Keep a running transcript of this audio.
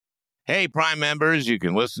Hey, Prime members, you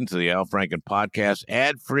can listen to the Al Franken podcast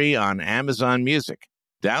ad-free on Amazon Music.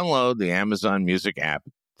 Download the Amazon Music app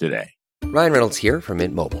today. Ryan Reynolds here from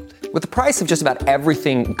Mint Mobile. With the price of just about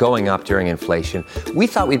everything going up during inflation, we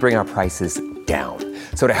thought we'd bring our prices down.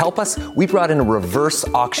 So to help us, we brought in a reverse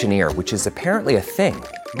auctioneer, which is apparently a thing.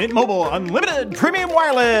 Mint Mobile Unlimited Premium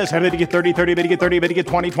Wireless. How to get 30, 30, bit to get 30, bit to get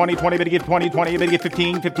 20, 20, 20, bit to get 20, 20, bit to get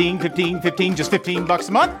 15, 15, 15, 15, just $15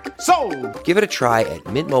 a month? Sold! Give it a try at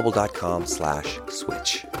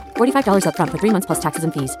mintmobile.com/switch. $45 up front for 3 months plus taxes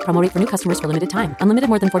and fees. Promo rate for new customers for limited time. Unlimited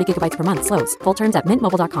more than 40 gigabytes per month. Slows full terms at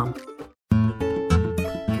mintmobile.com.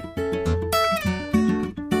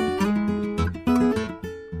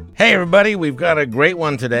 Hey, everybody, we've got a great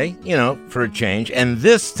one today, for a change. And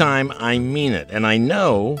this time, I mean it. And I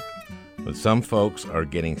know that some folks are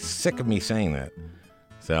getting sick of me saying that.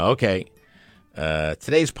 So, okay,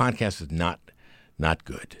 today's podcast is not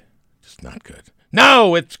good. Just not good.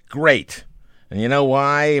 No, it's great. And you know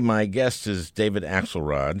why? My guest is David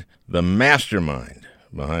Axelrod, the mastermind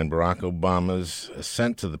behind Barack Obama's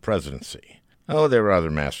ascent to the presidency. Oh, there were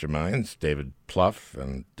other masterminds, David Plouffe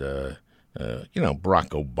and Barack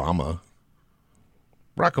Obama.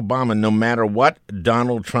 Barack Obama, no matter what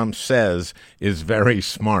Donald Trump says, is very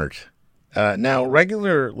smart. Now,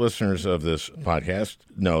 regular listeners of this podcast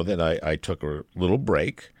know that I took a little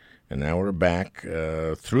break, and now we're back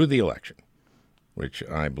through the election, which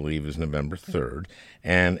I believe is November 3rd.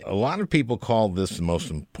 And a lot of people call this the most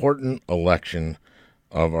important election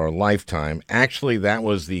of our lifetime. Actually, that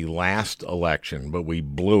was the last election, but we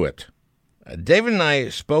blew it. David and I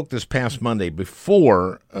spoke this past Monday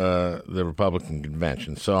before the Republican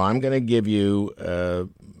convention, so I'm going to give you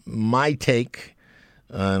my take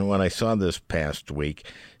on what I saw this past week.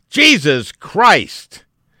 Jesus Christ!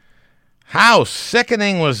 How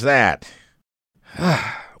sickening was that?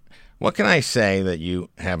 What can I say that you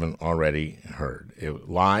haven't already heard?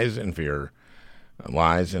 Lies and fear.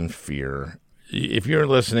 Lies and fear. If you're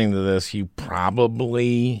listening to this, you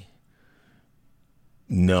probably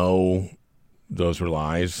know those were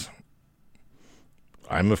lies.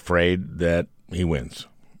 I'm afraid that he wins.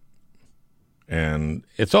 And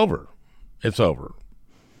it's over. It's over.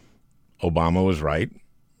 Obama was right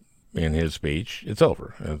in his speech. It's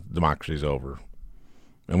over. Democracy's over.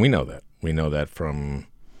 And we know that. We know that from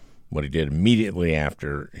what he did immediately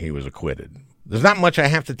after he was acquitted. There's not much I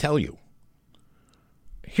have to tell you.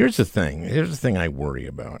 Here's the thing. Here's the thing I worry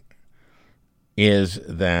about is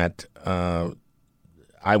that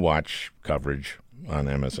I watch coverage on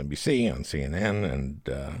MSNBC, on CNN, and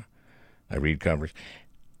I read coverage.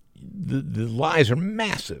 The lies are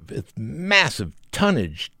massive. It's massive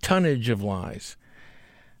tonnage of lies.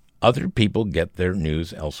 Other people get their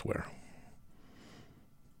news elsewhere.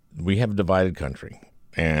 We have a divided country,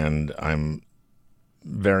 and I'm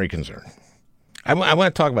very concerned. I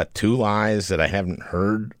want to talk about two lies that I haven't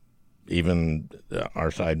heard even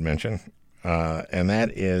our side mention, and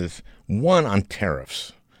that is one on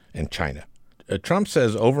tariffs and China. Trump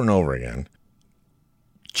says over and over again,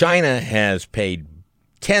 China has paid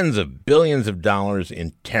tens of billions of dollars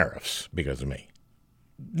in tariffs because of me.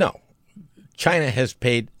 No, China has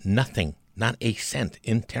paid nothing, not a cent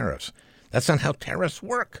in tariffs. That's not how tariffs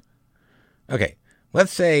work. Okay,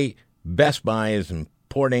 let's say Best Buy is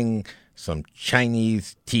importing some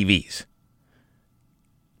Chinese TVs.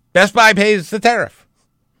 Best Buy pays the tariff.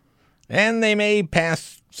 And they may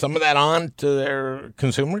pass some of that on to their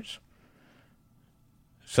consumers.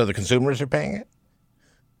 So the consumers are paying it.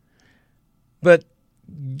 But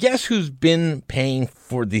guess who's been paying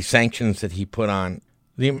for the sanctions that he put on?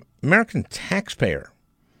 The American taxpayer.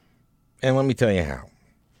 And let me tell you how.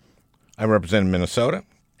 I represent Minnesota.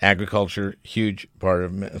 Agriculture, huge part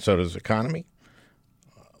of Minnesota's economy.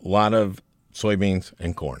 A lot of soybeans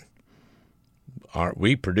and corn.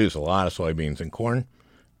 We produce a lot of soybeans and corn.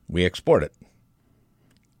 We export it.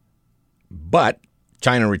 But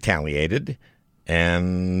China retaliated,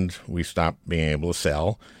 and we stopped being able to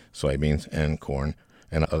sell soybeans and corn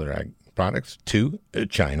and other ag products to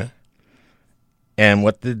China. And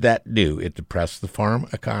what did that do? It depressed the farm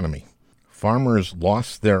economy. Farmers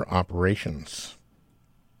lost their operations.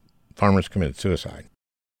 Farmers committed suicide.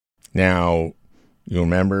 Now, you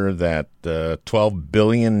remember that $12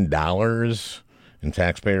 billion in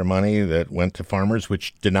taxpayer money that went to farmers,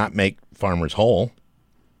 which did not make farmers whole.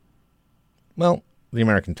 Well, the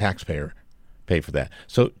American taxpayer paid for that.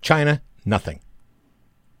 So China, nothing.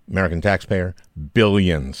 American taxpayer,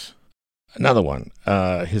 billions. Another one,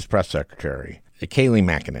 his press secretary, Kayleigh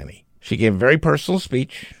McEnany. She gave a very personal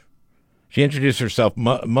speech. She introduced herself.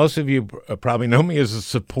 Most of you probably know me as a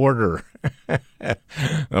supporter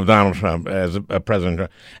of Donald Trump, as President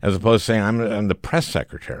Trump, as opposed to saying I'm the press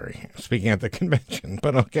secretary speaking at the convention.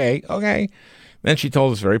 But okay. Then she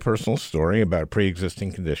told this very personal story about a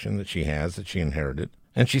pre-existing condition that she has, that she inherited.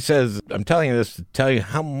 And she says, I'm telling you this to tell you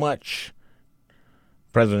how much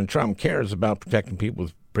President Trump cares about protecting people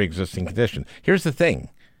with pre-existing conditions. Here's the thing.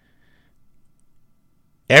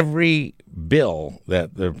 Every bill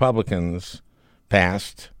that the Republicans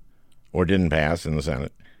passed or didn't pass in the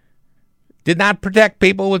Senate did not protect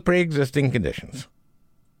people with pre-existing conditions.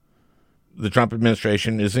 The Trump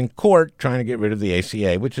administration is in court trying to get rid of the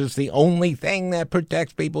ACA, which is the only thing that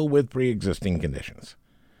protects people with pre-existing conditions.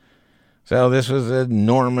 So this was an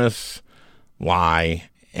enormous lie,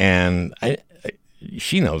 and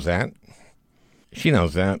she knows that. She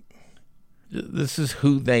knows that. This is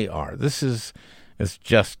who they are. It's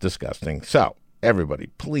just disgusting. So,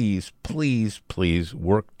 everybody, please, please, please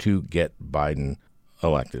work to get Biden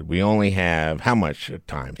elected. We only have how much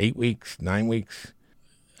time? 8 weeks? 9 weeks?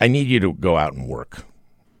 I need you to go out and work.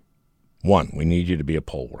 One, we need you to be a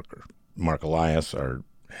poll worker. Mark Elias, our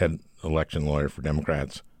head election lawyer for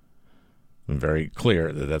Democrats, been very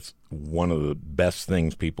clear that that's one of the best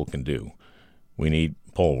things people can do. We need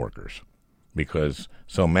poll workers because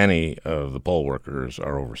so many of the poll workers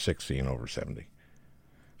are over 60 and over 70.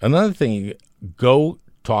 Another thing, go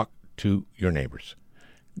talk to your neighbors.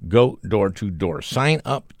 Go door to door. Sign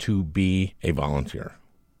up to be a volunteer.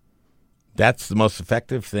 That's the most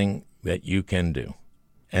effective thing that you can do.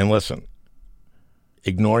 And listen,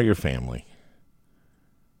 ignore your family.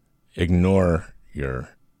 Ignore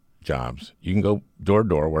your jobs. You can go door to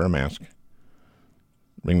door, wear a mask,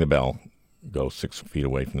 ring the bell, go 6 feet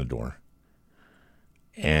away from the door,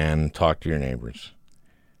 and talk to your neighbors.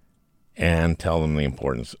 And tell them the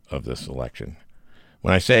importance of this election.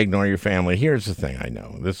 When I say ignore your family, here's the thing I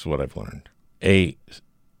know. This is what I've learned. A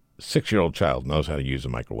 6-year-old child knows how to use a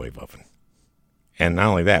microwave oven. And not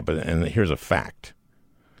only that, and here's a fact.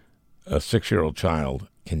 A 6-year-old child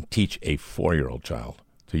can teach a 4-year-old child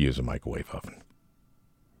to use a microwave oven.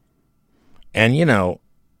 And,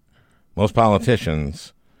 most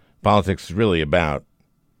politics is really about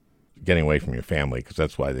getting away from your family, because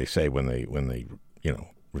that's why they say when they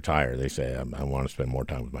retire, they say, I want to spend more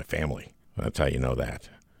time with my family. That's how you know that.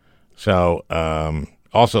 So,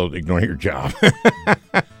 also ignore your job.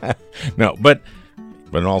 No, but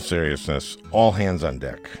in all seriousness, all hands on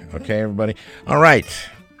deck. Okay, everybody? All right,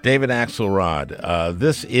 David Axelrod.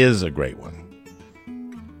 This is a great one.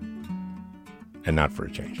 And not for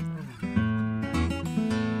a change.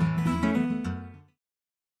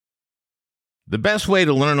 The best way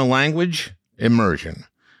to learn a language? Immersion.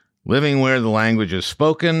 Living where the language is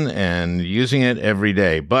spoken and using it every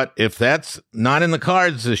day. But if that's not in the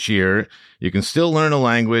cards this year, you can still learn a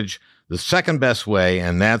language the second best way,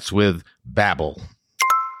 and that's with Babbel.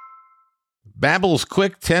 Babbel's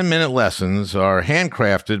quick 10-minute lessons are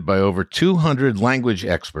handcrafted by over 200 language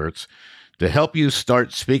experts to help you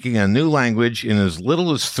start speaking a new language in as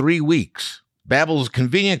little as 3 weeks. Babbel's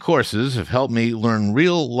convenient courses have helped me learn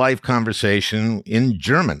real-life conversation in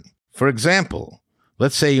German. For example,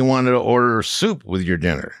 let's say you wanted to order soup with your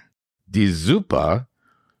dinner. Die Suppe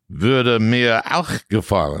würde mir auch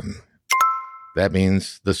gefallen. That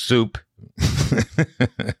means the soup.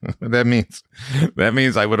 That means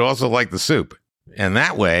I would also like the soup. And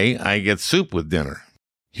that way, I get soup with dinner.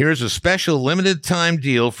 Here's a special limited time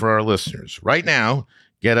deal for our listeners. Right now,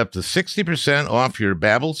 get up to 60% off your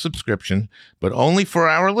Babbel subscription, but only for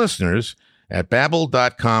our listeners at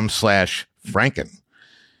Babbel.com/Franken.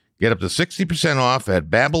 Get up to 60% off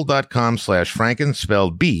at Babbel.com/Franken,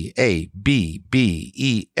 spelled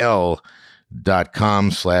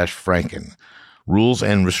BABBEL.com/Franken. Rules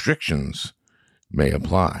and restrictions may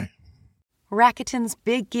apply. Rakuten's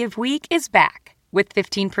Big Give Week is back with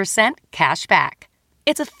 15% cash back.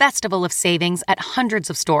 It's a festival of savings at hundreds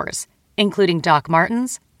of stores, including Doc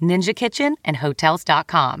Martens, Ninja Kitchen, and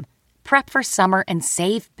Hotels.com. Prep for summer and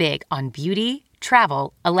save big on beauty,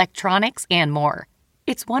 travel, electronics, and more.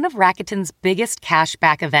 It's one of Rakuten's biggest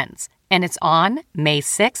cashback events, and it's on May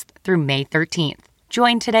 6th through May 13th.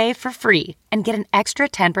 Join today for free and get an extra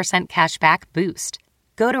 10% cashback boost.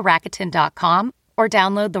 Go to Rakuten.com or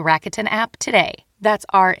download the Rakuten app today. That's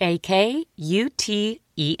RAKUTEN.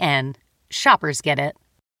 Shoppers get it.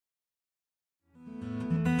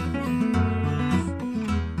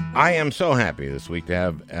 I am so happy this week to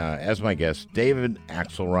have as my guest David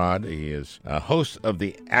Axelrod. He is a host of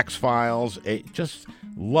the Axe Files. Just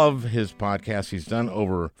love his podcast. He's done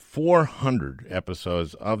over 400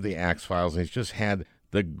 episodes of the Axe Files, and he's just had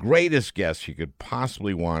the greatest guests you could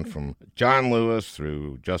possibly want, from John Lewis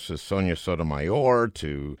through Justice Sonia Sotomayor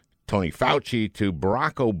to Tony Fauci to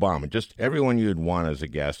Barack Obama, just everyone you'd want as a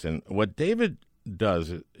guest. And what David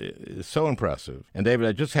does is so impressive. And David,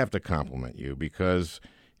 I just have to compliment you, because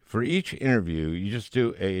for each interview, you just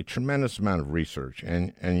do a tremendous amount of research,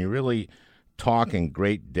 and you really talk in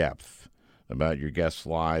great depth about your guests'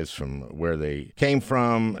 lives, from where they came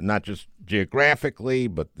from, not just geographically,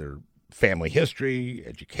 but their family history,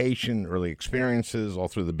 education, early experiences, all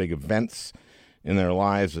through the big events in their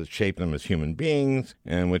lives that shape them as human beings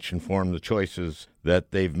and which inform the choices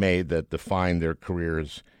that they've made that define their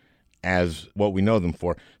careers as what we know them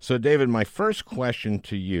for. So, David, my first question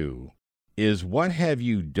to you is, what have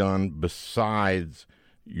you done besides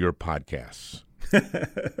your podcasts?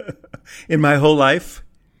 In my whole life?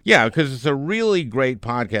 Yeah, because it's a really great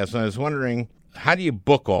podcast. And I was wondering, how do you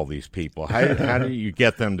book all these people? How do you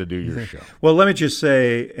get them to do your show? Well, let me just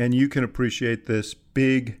say, and you can appreciate this,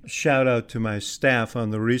 big shout out to my staff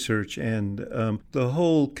on the research. And the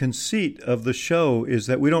whole conceit of the show is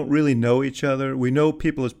that we don't really know each other. We know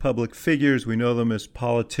people as public figures. We know them as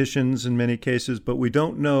politicians in many cases, but we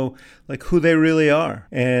don't know like who they really are.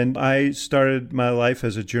 And I started my life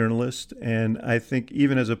as a journalist, and I think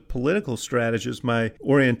even as a political strategist, my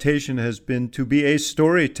orientation has been to be a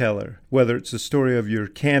storyteller, whether it's the story of your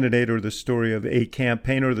candidate or the story of a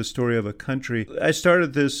campaign or the story of a country. I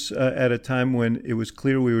started this at a time when it was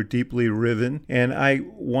clear we were deeply riven, and I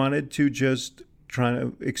wanted to just try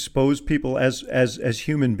to expose people as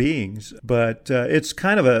human beings. But it's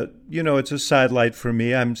kind of a, it's a sidelight for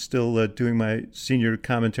me. I'm still doing my senior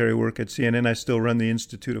commentary work at CNN. I still run the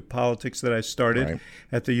Institute of Politics that I started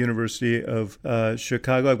at the University of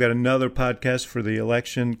Chicago. I've got another podcast for the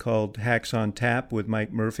election called Hacks on Tap with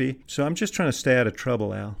Mike Murphy. So I'm just trying to stay out of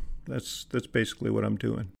trouble, Al. That's basically what I'm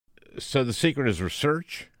doing. So the secret is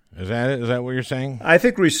research? Is that it? Is that what you're saying? I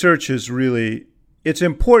think research is really, it's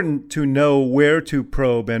important to know where to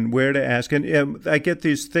probe and where to ask. And I get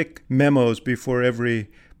these thick memos before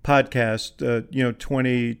every podcast,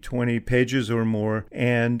 20 pages or more.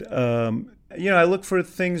 And, I look for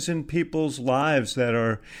things in people's lives that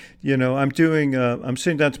are, I'm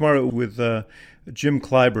sitting down tomorrow with Jim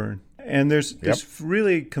Clyburn. And there's this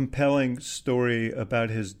really compelling story about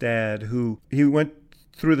his dad, who he went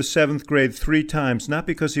through the 7th grade 3 times, not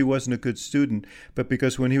because he wasn't a good student, but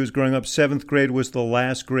because when he was growing up, 7th grade was the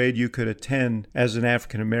last grade you could attend as an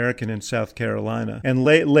African American in South Carolina. And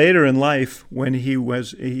later in life, when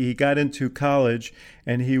he got into college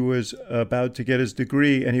and he was about to get his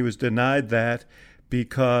degree, and he was denied that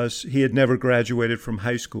because he had never graduated from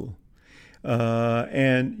high school. Those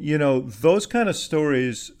kind of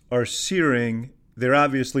stories are searing. They're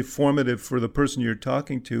obviously formative for the person you're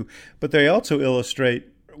talking to, but they also illustrate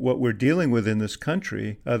what we're dealing with in this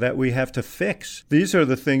country that we have to fix. These are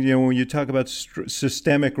the things, when you talk about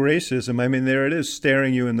systemic racism, I mean, there it is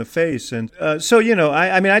staring you in the face. And I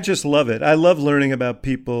just love it. I love learning about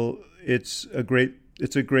people. It's a great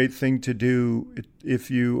thing to do if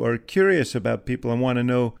you are curious about people and want to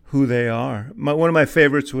know who they are. One of my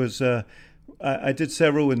favorites was, I did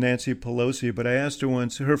several with Nancy Pelosi, but I asked her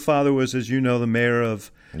once, her father was, as you know, the mayor of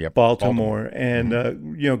Baltimore,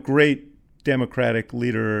 and, great Democratic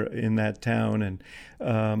leader in that town. And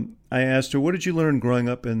I asked her, what did you learn growing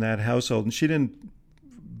up in that household? And she didn't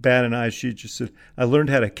bat an eye. She just said, I learned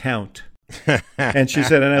how to count. And she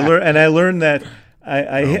said, and I learned that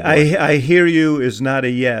I hear you is not a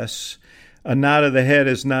yes. A nod of the head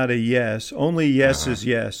is not a yes. Only yes is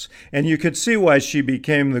yes. And you could see why she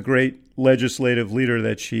became the great legislative leader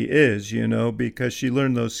that she is, because she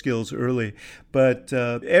learned those skills early. But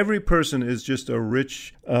every person is just a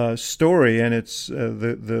rich story, and it's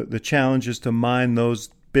the challenge is to mine those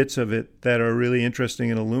bits of it that are really interesting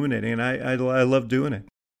and illuminating. And I love doing it.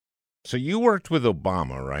 So you worked with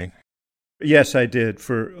Obama, right? Yes, I did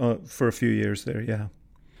for a few years there. Yeah.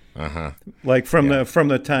 Like from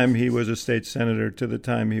the time he was a state senator to the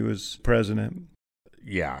time he was president.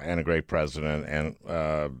 Yeah, and a great president. And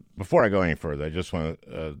before I go any further, I just want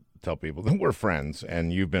to tell people that we're friends,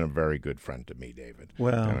 and you've been a very good friend to me, David.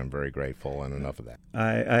 Well, and I'm very grateful, and enough of that.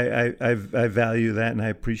 I value that, and I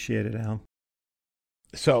appreciate it, Al.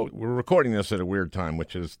 So we're recording this at a weird time,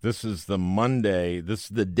 this is the Monday. This is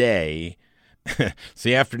the day. It's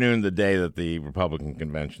the afternoon, the day that the Republican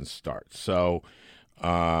convention starts. So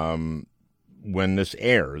when this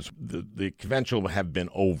airs, the convention will have been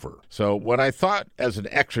over. So what I thought as an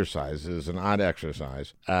exercise is an odd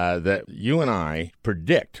exercise, that you and I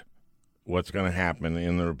predict what's going to happen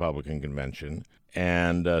in the Republican convention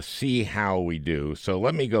and see how we do. So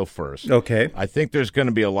let me go first. Okay. I think there's going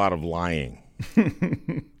to be a lot of lying.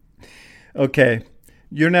 Okay.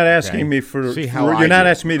 You're not asking me you're not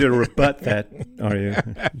asking me to rebut that, are you?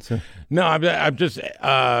 No, I'm just.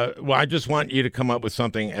 I just want you to come up with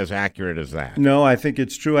something as accurate as that. No, I think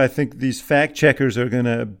it's true. I think these fact checkers are going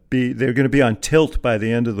to be on tilt by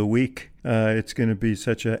the end of the week. It's going to be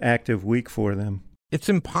such an active week for them. It's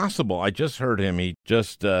impossible. I just heard him. He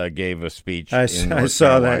just gave a speech. I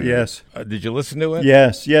saw that, yes. Did you listen to it?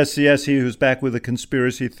 Yes. He was back with the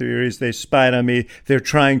conspiracy theories. They spied on me. They're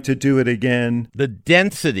trying to do it again. The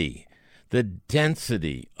density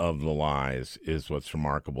of the lies is what's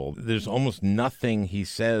remarkable. There's almost nothing he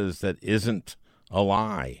says that isn't a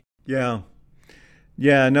lie. Yeah.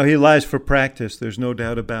 No, he lies for practice. There's no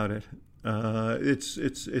doubt about it.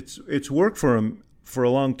 It's worked for him for a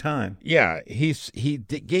long time. Yeah, he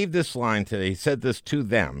gave this line today. He said this to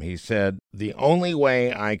them. He said, "The only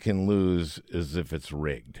way I can lose is if it's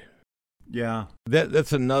rigged." Yeah.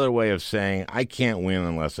 That's another way of saying I can't win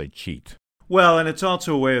unless I cheat. Well, and it's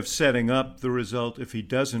also a way of setting up the result if he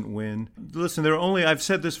doesn't win. Listen, I've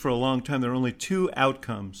said this for a long time, there are only two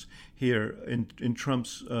outcomes here in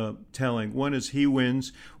Trump's telling. One is he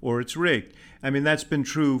wins or it's rigged. I mean, that's been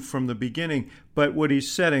true from the beginning. But what he's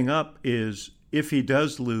setting up is, if he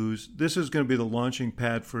does lose, this is going to be the launching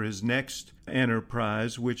pad for his next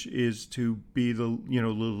enterprise, which is to be the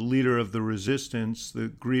leader of the resistance, the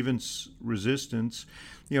grievance resistance.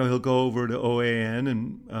 He'll go over to OAN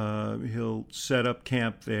and he'll set up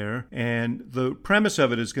camp there. And the premise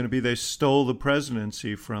of it is going to be they stole the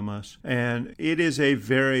presidency from us. And it is a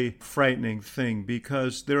very frightening thing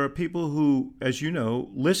because there are people who, as you know,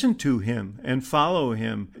 listen to him and follow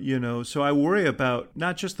him. So I worry about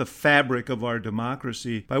not just the fabric of our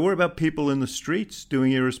democracy, but I worry about people in the streets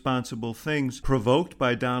doing irresponsible things provoked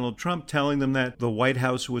by Donald Trump, telling them that the White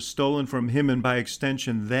House was stolen from him and by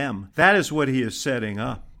extension them. That is what he is setting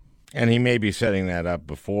up. And he may be setting that up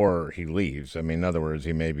before he leaves. I mean, in other words,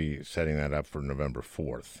 he may be setting that up for November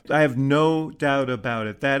 4th. I have no doubt about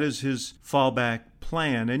it. That is his fallback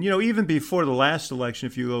plan. And, even before the last election,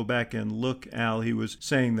 if you go back and look, Al, he was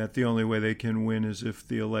saying that the only way they can win is if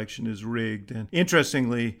the election is rigged. And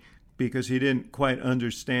interestingly, because he didn't quite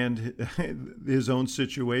understand his own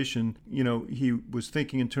situation, he was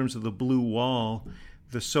thinking in terms of the blue wall,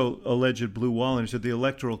 the alleged blue wall, and he said the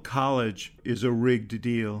Electoral College is a rigged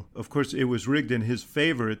deal. Of course, it was rigged in his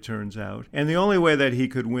favor, it turns out. And the only way that he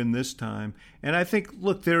could win this time, and I think,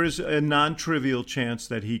 look, there is a non-trivial chance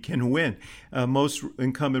that he can win. Most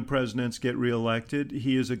incumbent presidents get reelected.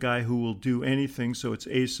 He is a guy who will do anything, so it's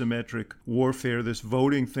asymmetric warfare. This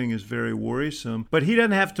voting thing is very worrisome. But he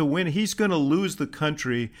doesn't have to win. He's going to lose the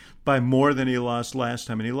country by more than he lost last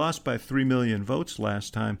time. And he lost by 3 million votes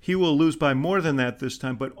last time. He will lose by more than that this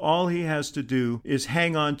time, but all he has to do is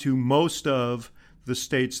hang on to most of the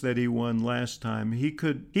states that he won last time. He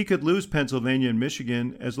could lose Pennsylvania and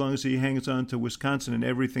Michigan as long as he hangs on to Wisconsin and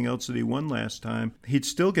everything else that he won last time. He'd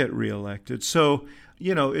still get reelected. So,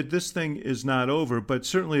 this thing is not over, but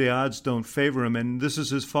certainly the odds don't favor him, and this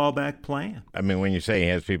is his fallback plan. I mean, when you say he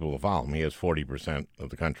has people to follow him, he has 40%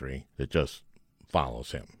 of the country that just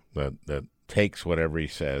follows him, that takes whatever he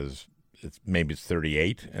says. Maybe it's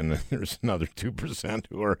 38, and then there's another 2%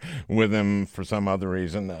 who are with him for some other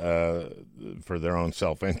reason, for their own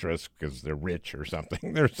self-interest because they're rich or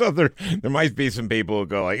something. There might be some people who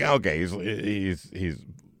go like, okay, he's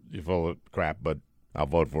full of crap, but I'll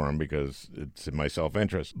vote for him because it's in my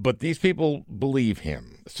self-interest. But these people believe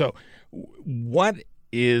him. So what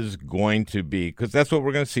is going to be, because that's what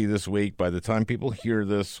we're going to see this week. By the time people hear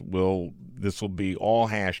this, this will be all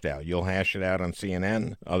hashed out. You'll hash it out on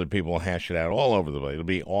CNN. Other people will hash it out all over the place. It'll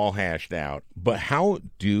be all hashed out. But how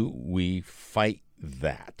do we fight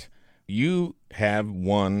that? You have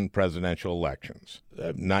won presidential elections,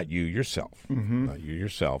 not you yourself. Mm-hmm. Not you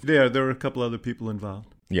yourself. Yeah, there are a couple other people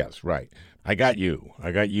involved. Yes, right. I got you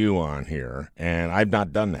on here, and I've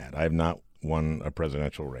not done that. I've not won a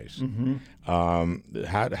presidential race. Mm-hmm.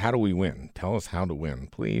 How do we win? Tell us how to win,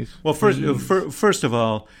 please. Well, first of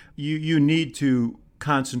all, you need to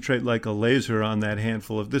concentrate like a laser on that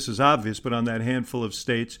handful of, this is obvious, but on that handful of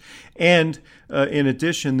states. And in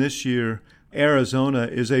addition, this year, Arizona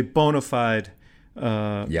is a bona fide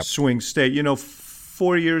swing state.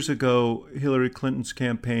 4 years ago, Hillary Clinton's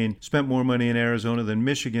campaign spent more money in Arizona than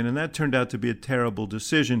Michigan, and that turned out to be a terrible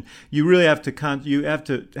decision. You really have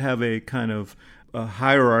to have a kind of a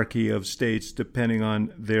hierarchy of states depending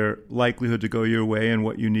on their likelihood to go your way and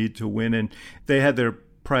what you need to win. And they had their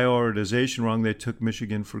prioritization wrong. They took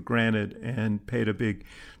Michigan for granted and paid a big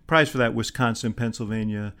price for that. Wisconsin,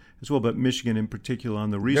 Pennsylvania as well, but Michigan in particular on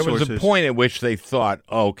the resources. There was a point at which they thought,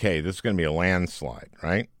 okay, this is going to be a landslide,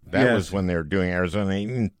 right? That was when they were doing Arizona.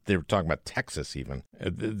 Even they were talking about Texas even.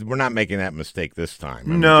 We're not making that mistake this time. I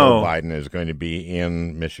mean, No. Joe Biden is going to be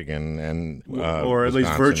in Michigan and or at least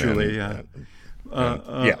Wisconsin virtually,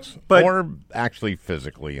 yes, but- or actually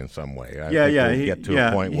physically in some way. I Yeah, think yeah, we'll get to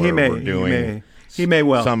a point he where may, we're doing he may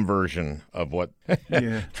well. some version of what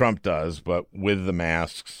Trump does, but with the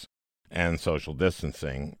masks and social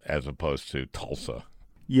distancing as opposed to Tulsa.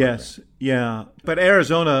 Yes, yeah. But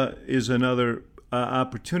Arizona is another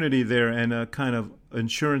opportunity there, and a kind of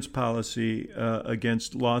insurance policy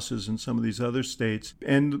against losses in some of these other states.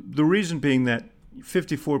 And the reason being that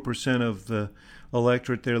 54% of the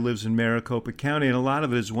electorate there lives in Maricopa County, and a lot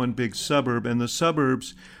of it is one big suburb. And the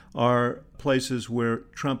suburbs are places where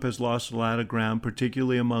Trump has lost a lot of ground,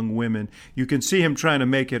 particularly among women. You can see him trying to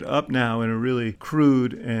make it up now in a really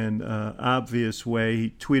crude and obvious way. He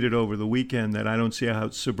tweeted over the weekend that I don't see how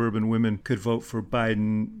suburban women could vote for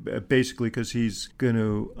Biden, basically because he's going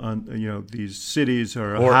to, these cities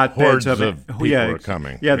are hotbeds of people are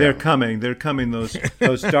coming. Yeah, they're coming. They're coming. Those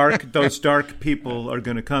dark people are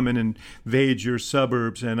going to come in and invade your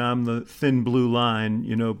suburbs, and I'm the thin blue line,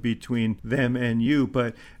 between them and you.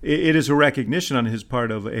 But it is a recognition on his part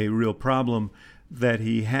of a real problem that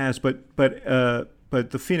he has. But the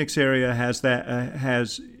Phoenix area has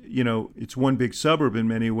it's one big suburb in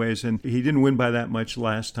many ways, and he didn't win by that much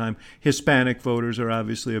last time. Hispanic voters are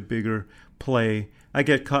obviously a bigger play. I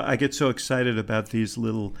get so excited about these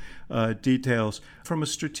little details. From a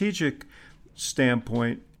strategic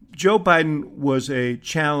standpoint, Joe Biden was a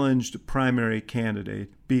challenged primary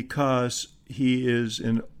candidate because he is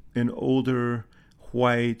an older,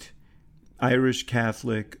 white, Irish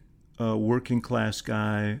Catholic, working class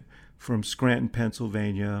guy from Scranton,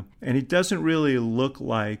 Pennsylvania, and he doesn't really look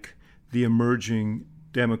like the emerging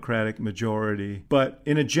Democratic majority. But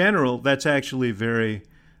in a general, that's actually very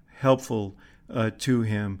helpful to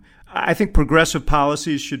him. I think progressive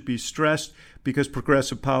policies should be stressed because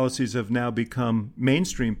progressive policies have now become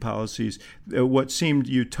mainstream policies. What seemed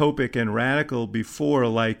utopic and radical before,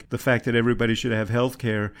 like the fact that everybody should have health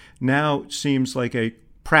care, now seems like a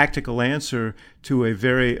practical answer to a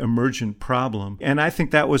very emergent problem. And I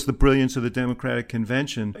think that was the brilliance of the Democratic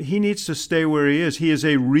Convention. He needs to stay where he is. He is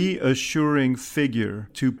a reassuring figure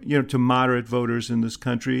to moderate voters in this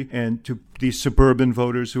country and to these suburban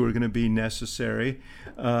voters who are going to be necessary.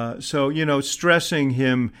 So stressing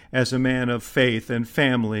him as a man of faith and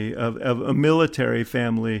family, of a military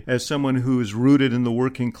family, as someone who is rooted in the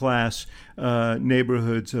working class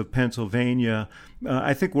neighborhoods of Pennsylvania,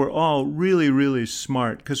 I think we're all really, really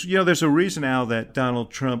smart. Because, there's a reason now that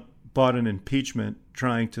Donald Trump bought an impeachment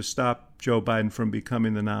trying to stop Joe Biden from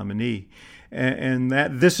becoming the nominee. And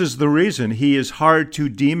that this is the reason. He is hard to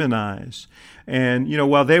demonize. And,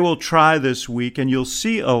 while they will try this week, and you'll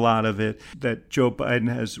see a lot of it, that Joe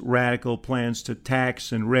Biden has radical plans to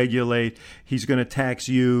tax and regulate. He's going to tax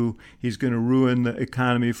you. He's going to ruin the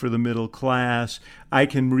economy for the middle class. I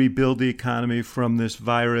can rebuild the economy from this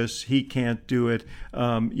virus. He can't do it.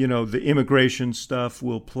 The immigration stuff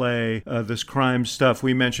will play, this crime stuff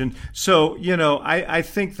we mentioned. So, I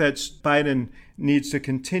think that Biden needs to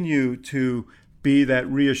continue to be that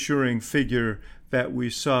reassuring figure that we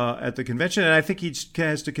saw at the convention. And I think he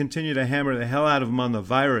has to continue to hammer the hell out of him on the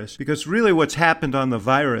virus, because really what's happened on the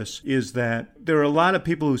virus is that there are a lot of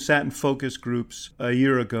people who sat in focus groups a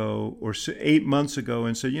year ago or 8 months ago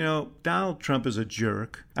and said, Donald Trump is a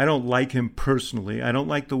jerk. I don't like him personally. I don't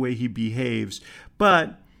like the way he behaves.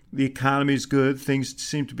 But the economy's good. Things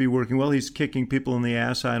seem to be working well. He's kicking people in the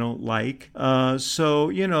ass I don't like.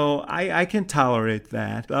 So, I can tolerate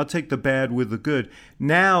that. I'll take the bad with the good.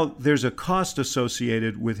 Now there's a cost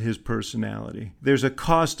associated with his personality. There's a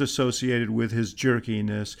cost associated with his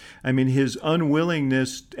jerkiness. I mean, his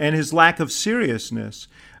unwillingness and his lack of seriousness.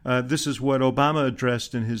 This is what Obama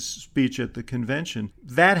addressed in his speech at the convention.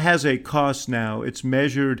 That has a cost now. It's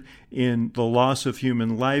measured in the loss of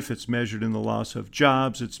human life. It's measured in the loss of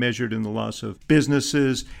jobs. It's measured in the loss of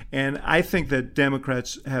businesses. And I think that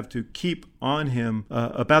Democrats have to keep on him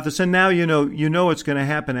about this. And now you know what's going to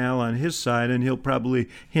happen, Al, on his side, and he'll probably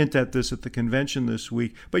hint at this at the convention this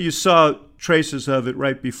week. But you saw traces of it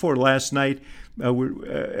right before. Last night,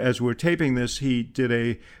 as we're taping this, he did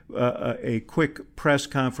a quick press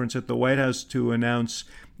conference at the White House to announce,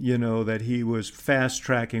 that he was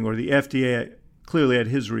fast-tracking, or the FDA, clearly at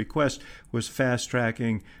his request, was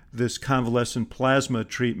fast-tracking this convalescent plasma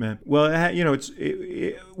treatment. Well,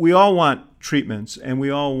 we all want treatments and we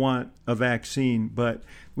all want a vaccine, but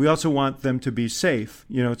we also want them to be safe.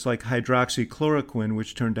 It's like hydroxychloroquine,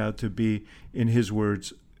 which turned out to be, in his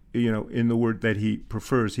words, in the word that he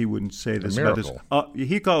prefers, he wouldn't say this about this. Miracle.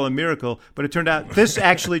 He called it a miracle, but it turned out this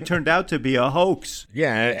actually turned out to be a hoax.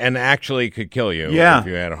 Yeah, and actually could kill you Yeah. if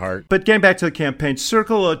you had a heart. But getting back to the campaign,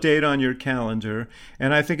 circle a date on your calendar,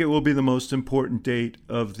 and I think it will be the most important date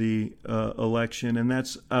of the election, and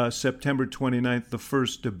that's September 29th, the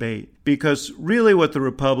first debate. Because really what the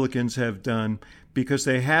Republicans have done, because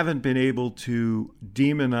they haven't been able to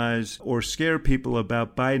demonize or scare people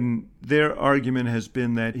about Biden, their argument has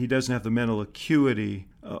been that he doesn't have the mental acuity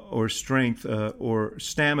or strength or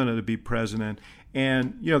stamina to be president.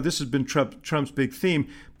 And, this has been Trump's big theme.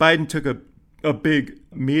 Biden took a big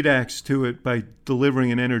meat axe to it by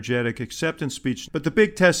delivering an energetic acceptance speech. But the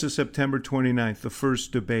big test is September 29th, the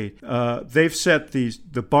first debate. They've set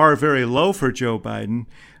the bar very low for Joe Biden.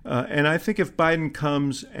 And I think if Biden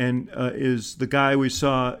comes and is the guy we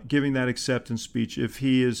saw giving that acceptance speech, if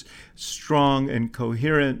he is strong and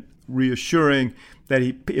coherent, reassuring, that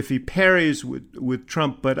if he parries with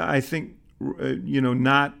Trump, but I think,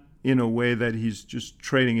 not in a way that he's just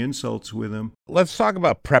trading insults with him. Let's talk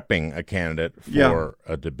about prepping a candidate for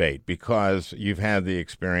a debate, because you've had the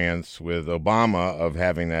experience with Obama of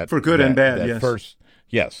having that. For good and bad, yes.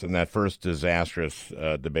 Yes, in that first disastrous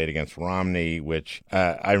debate against Romney, which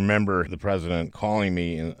I remember the president calling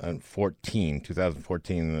me in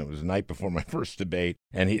 2014, and it was the night before my first debate,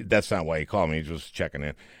 and that's not why he called me, he was just checking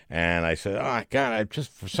in. And I said, oh, God, I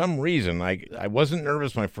just, for some reason, I wasn't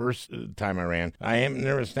nervous my first time I ran. I am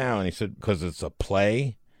nervous now. And he said, because it's a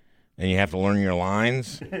play, and you have to learn your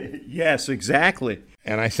lines. Yes, exactly.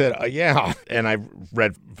 And I said, yeah. And I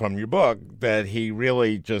read from your book that he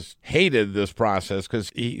really just hated this process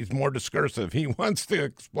because he's more discursive. He wants to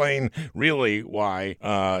explain really why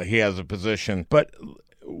he has a position. But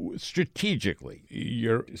strategically,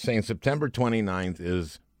 you're saying September 29th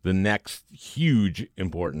is the next huge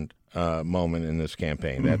important moment in this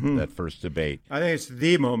campaign, that first debate. I think it's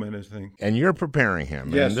the moment, I think. And you're preparing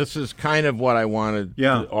him. Yes. And this is kind of what I wanted,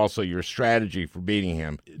 also your strategy for beating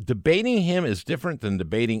him. Debating him is different than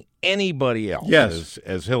debating anybody else, yes,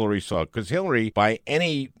 as Hillary saw. Because Hillary, by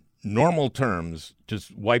any normal terms,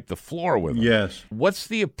 just wiped the floor with him. Yes. What's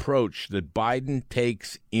the approach that Biden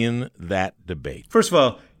takes in that debate? First of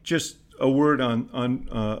all, just a word on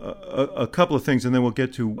a couple of things, and then we'll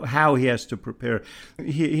get to how he has to prepare.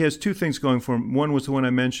 He has two things going for him. One was the one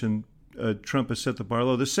I mentioned. Trump has set the bar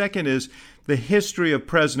low. The second is the history of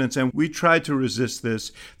presidents, and we tried to resist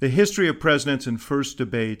this. The history of presidents in first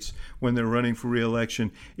debates when they're running for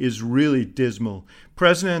re-election is really dismal.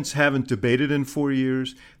 Presidents haven't debated in 4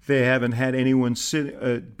 years. They haven't had anyone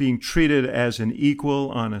being treated as an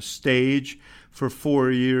equal on a stage for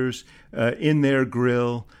 4 years in their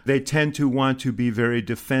grill. They tend to want to be very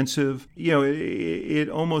defensive. It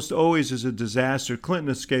almost always is a disaster. Clinton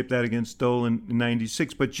escaped that against Dole in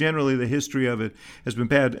 96, but generally the history of it has been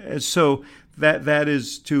bad. And so that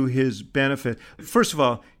is to his benefit. First of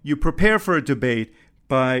all, you prepare for a debate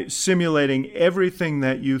by simulating everything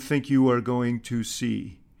that you think you are going to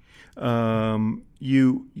see.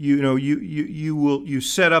 You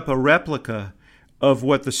set up a replica of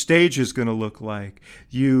what the stage is going to look like.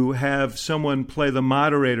 You have someone play the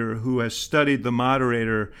moderator who has studied the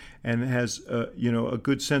moderator and has a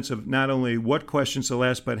good sense of not only what questions they'll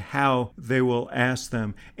ask, but how they will ask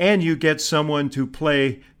them. And you get someone to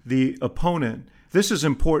play the opponent. This is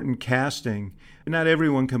important casting. Not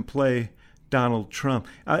everyone can play Donald Trump.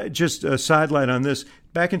 Just a sidelight on this.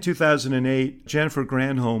 Back in 2008, Jennifer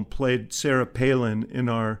Granholm played Sarah Palin in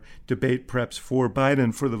our debate preps for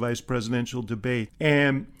Biden for the vice presidential debate.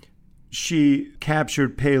 And she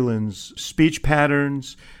captured Palin's speech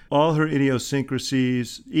patterns, all her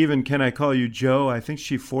idiosyncrasies, even "Can I call you Joe?" I think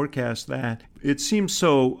she forecast that. It seems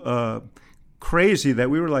so crazy that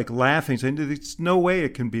we were like laughing, saying, there's no way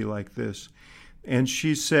it can be like this. And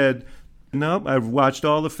she said, nope, I've watched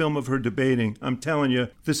all the film of her debating. I'm telling you,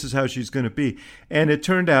 this is how she's going to be. And it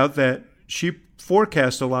turned out that she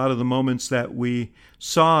forecast a lot of the moments that we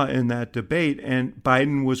saw in that debate, and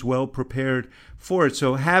Biden was well prepared for it.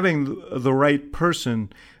 So having the right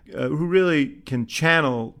person who really can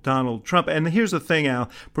channel Donald Trump. And here's the thing, Al,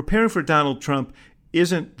 preparing for Donald Trump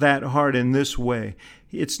isn't that hard in this way.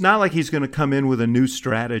 It's not like he's going to come in with a new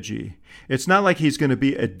strategy. It's not like he's going to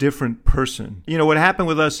be a different person. What happened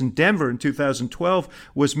with us in Denver in 2012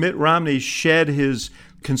 was Mitt Romney shed his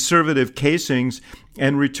conservative casings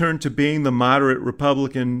and returned to being the moderate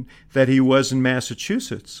Republican that he was in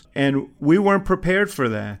Massachusetts. And we weren't prepared for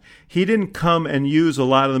that. He didn't come and use a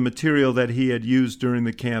lot of the material that he had used during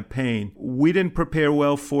the campaign. We didn't prepare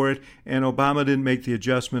well for it, and Obama didn't make the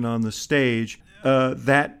adjustment on the stage.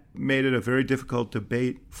 That made it a very difficult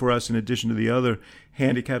debate for us, in addition to the other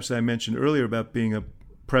handicaps that I mentioned earlier about being a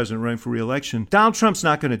president running for re-election. Donald Trump's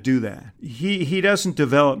not going to do that. He doesn't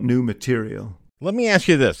develop new material. Let me ask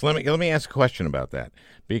you this. Let me ask a question about that,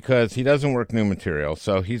 because he doesn't work new material,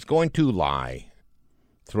 so he's going to lie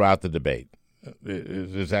throughout the debate.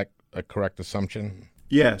 Is that a correct assumption?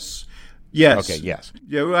 Yes. Yes. Okay, yes.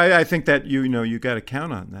 Yeah, I think that you got to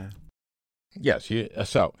count on that. Yes.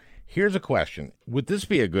 So here's a question. Would this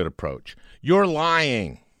be a good approach? You're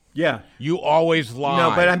lying. Yeah. You always lie.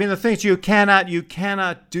 No, but I mean, the thing is, you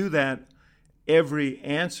cannot do that every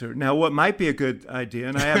answer. Now, what might be a good idea,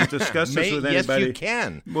 and I haven't discussed this with anybody. Yes, you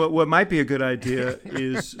can. What might be a good idea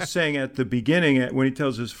is saying at the beginning, when he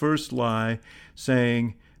tells his first lie,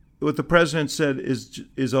 saying what the president said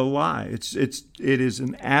is a lie. It is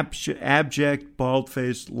an abject,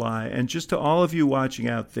 bald-faced lie. And just to all of you watching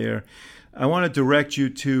out there, I want to direct you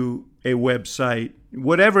to a website.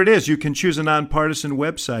 Whatever it is, you can choose a nonpartisan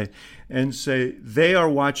website and say, they are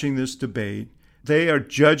watching this debate. They are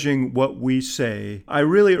judging what we say. I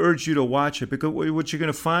really urge you to watch it, because what you're going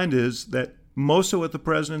to find is that most of what the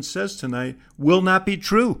president says tonight will not be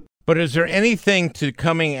true. But is there anything to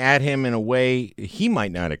coming at him in a way he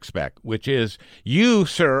might not expect, which is, you,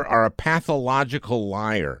 sir, are a pathological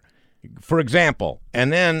liar? For example,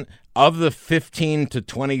 and then of the 15 to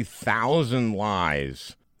 20,000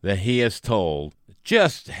 lies that he has told,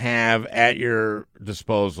 just have at your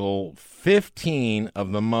disposal 15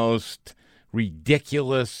 of the most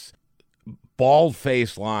ridiculous,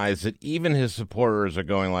 bald-faced lies that even his supporters are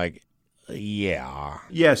going like, yeah.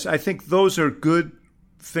 Yes, I think those are good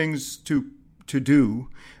things to do,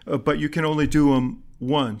 but you can only do them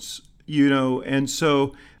once, and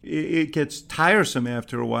so it gets tiresome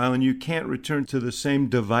after a while, and you can't return to the same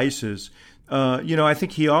devices. I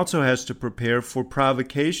think he also has to prepare for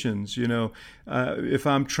provocations. If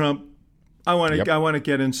I'm Trump, I want to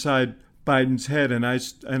get inside Biden's head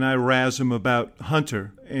and I razz him about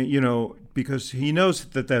Hunter, because he knows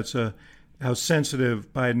that's how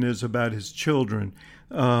sensitive Biden is about his children.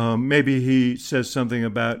 Maybe he says something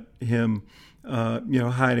about him,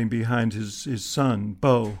 hiding behind his son,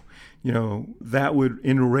 Beau. That would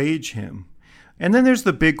enrage him. And then there's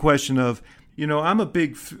the big question of, I'm a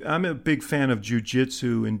big fan of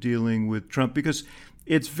jiu-jitsu in dealing with Trump, because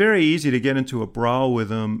it's very easy to get into a brawl with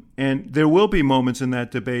him. And there will be moments in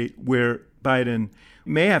that debate where Biden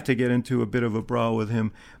may have to get into a bit of a brawl with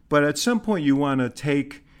him. But at some point, you want to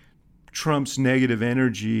take Trump's negative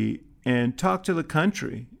energy and talk to the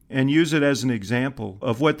country and use it as an example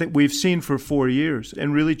of what we've seen for 4 years,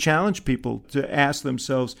 and really challenge people to ask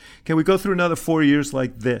themselves, can we go through another 4 years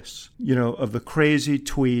like this, of the crazy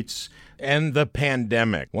tweets? And the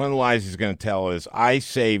pandemic. One of the lies he's going to tell is, I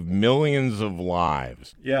saved millions of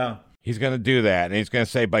lives. Yeah. He's going to do that, and he's going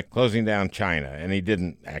to say by closing down China. And he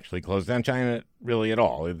didn't actually close down China really at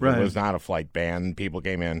all. It was not a flight ban. People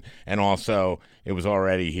came in, and also it was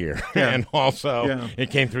already here. Yeah. And also it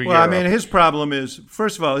came through Europe. Europe. Well, I mean, his problem is,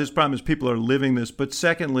 first of all, people are living this. But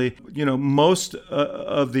secondly, most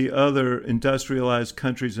of the other industrialized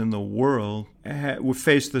countries in the world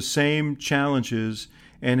faced the same challenges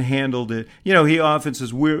and handled it. He often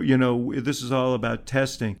says, this is all about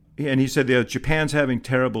testing. And he said, Japan's having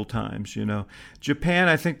terrible times, Japan,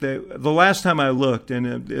 I think the last time I looked,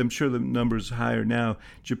 and I'm sure the number's higher now,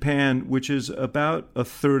 Japan, which is about a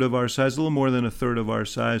third of our size, a little more than a third of our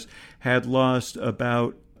size, had lost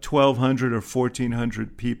about 1,200 or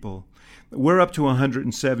 1,400 people. We're up to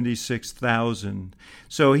 176,000.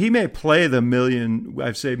 So he may play the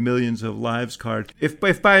millions of lives card. If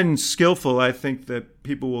Biden's skillful, I think that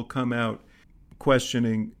people will come out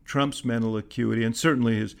questioning Trump's mental acuity, and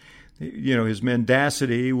certainly his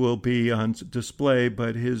mendacity will be on display,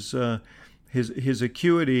 but his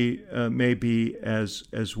acuity may be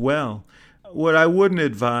as well. What I wouldn't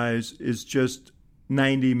advise is just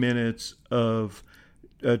 90 minutes of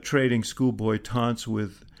trading schoolboy taunts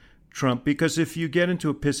with Trump, because if you get into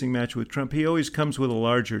a pissing match with Trump, he always comes with a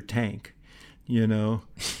larger tank,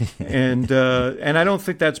 and I don't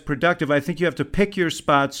think that's productive. I think you have to pick your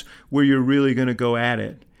spots where you're really going to go at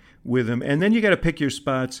it with him, and then you got to pick your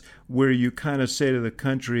spots where you kind of say to the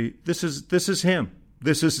country, this is him,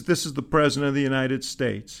 this is the president of the United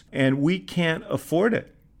States, and we can't afford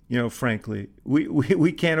it. Frankly,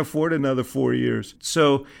 we can't afford another 4 years.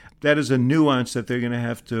 So that is a nuance that they're going to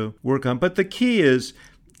have to work on. But the key is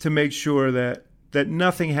to make sure that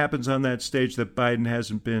nothing happens on that stage that Biden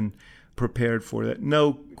hasn't been prepared for, that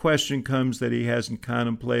no question comes that he hasn't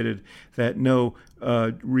contemplated, that no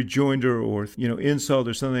rejoinder or insult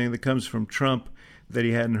or something that comes from Trump that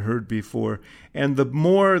he hadn't heard before. And the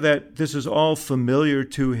more that this is all familiar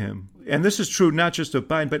to him, and this is true not just of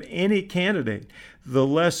Biden, but any candidate, the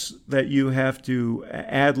less that you have to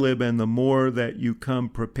ad-lib and the more that you come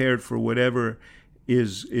prepared for whatever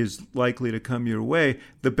is likely to come your way,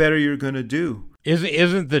 the better you're going to do.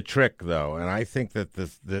 Isn't the trick, though, and I think that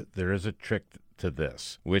there is a trick to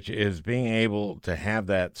this, which is being able to have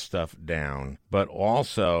that stuff down, but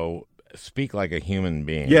also speak like a human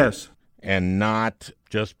being. Yes. And not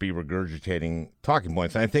just be regurgitating talking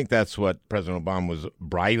points. And I think that's what President Obama was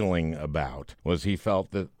bridling about, was he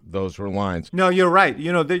felt that those were lines. No, you're right.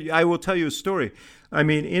 I will tell you a story. I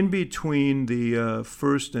mean, in between the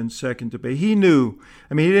first and second debate, he knew.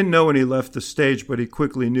 I mean, he didn't know when he left the stage, but he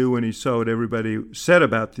quickly knew when he saw what everybody said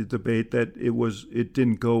about the debate that it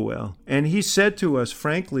didn't go well. And he said to us,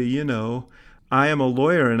 frankly, I am a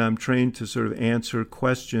lawyer and I'm trained to sort of answer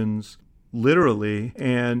questions literally,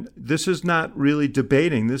 and this is not really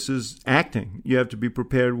debating. This is acting. You have to be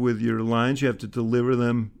prepared with your lines. You have to deliver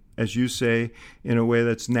them, as you say, in a way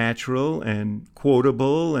that's natural and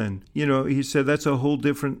quotable. And, he said that's a whole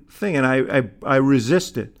different thing. And I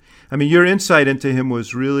resist it. I mean, your insight into him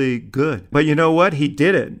was really good. But you know what? He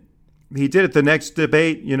did it. He did it. The next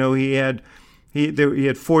debate, he had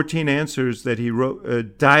 14 answers that he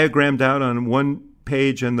wrote, diagrammed out on one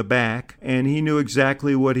page in the back, and he knew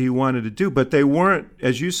exactly what he wanted to do. But they weren't,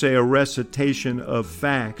 as you say, a recitation of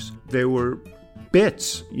facts. They were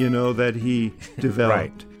bits, that he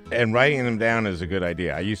developed. Right. And writing them down is a good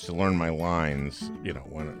idea. I used to learn my lines,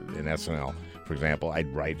 when in SNL, for example,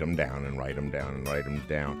 I'd write them down and write them down and write them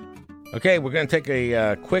down. Okay, we're going to take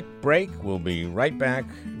a quick break. We'll be right back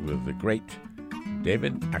with the great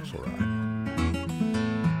David Axelrod.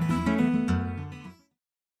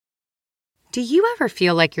 Do you ever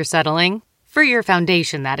feel like you're settling? For your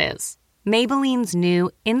foundation, that is. Maybelline's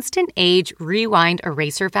new Instant Age Rewind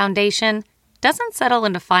Eraser Foundation doesn't settle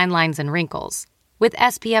into fine lines and wrinkles. With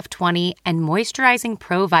SPF 20 and moisturizing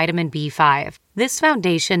Pro Vitamin B5, this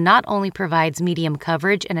foundation not only provides medium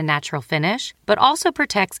coverage and a natural finish, but also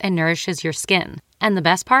protects and nourishes your skin. And the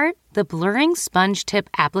best part? The blurring sponge tip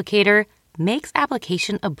applicator makes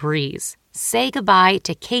application a breeze. Say goodbye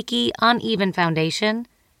to cakey, uneven foundation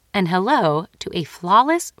and hello to a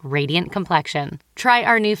flawless, radiant complexion. Try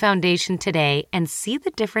our new foundation today and see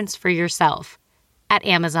the difference for yourself at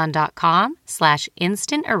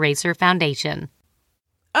Amazon.com/Instant Eraser Foundation.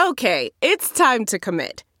 Okay, it's time to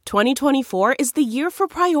commit. 2024 is the year for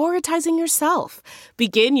prioritizing yourself.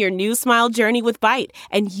 Begin your new smile journey with Byte,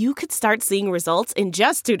 and you could start seeing results in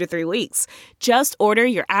just 2 to 3 weeks. Just order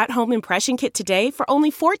your at-home impression kit today for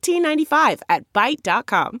only $14.95 at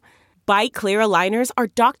Byte.com. Byte Clear aligners are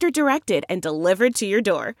doctor-directed and delivered to your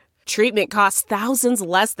door. Treatment costs thousands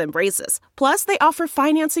less than braces. Plus, they offer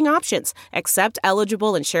financing options, accept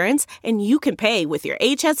eligible insurance, and you can pay with your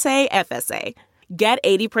HSA FSA. Get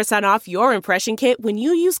 80% off your impression kit when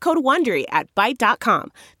you use code WONDERY at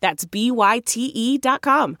Byte.com. That's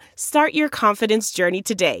BYTE.com. Start your confidence journey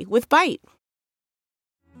today with Byte.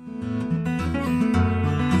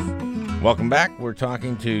 Welcome back. We're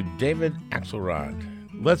talking to David Axelrod.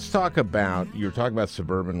 Let's talk about, you're talking about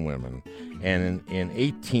suburban women, and in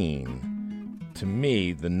 18, to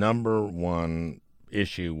me, the number one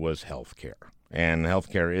issue was health care. And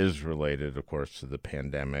healthcare is related, of course, to the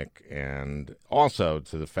pandemic and also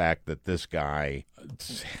to the fact that this guy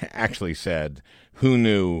actually said, who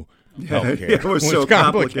knew healthcare it was so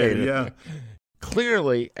complicated. Yeah.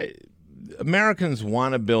 Clearly, Americans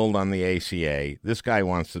want to build on the ACA. This guy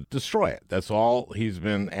wants to destroy it. That's all he's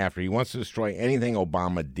been after. He wants to destroy anything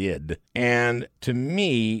Obama did. And to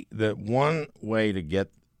me, the one way to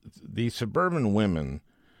get these suburban women,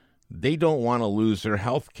 they don't want to lose their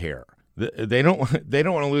health care. They don't want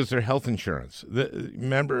to lose their health insurance.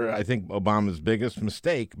 Remember, I think Obama's biggest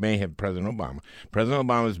mistake President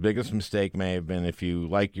Obama's biggest mistake may have been, if you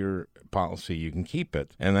like your policy, you can keep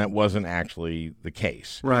it. And that wasn't actually the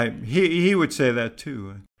case. Right. He would say that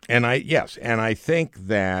too. And I think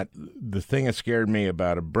that the thing that scared me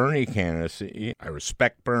about a Bernie candidacy, I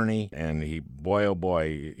respect Bernie, and he played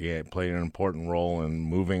an important role in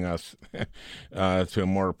moving us to a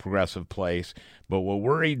more progressive place. But what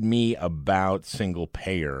worried me about single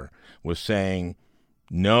payer was saying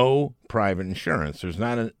no private insurance. There's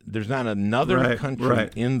not another country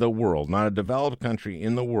in the world, not a developed country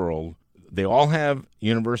in the world. They all have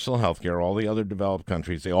universal health care. All the other developed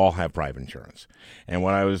countries, they all have private insurance. And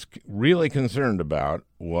what I was really concerned about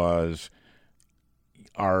was,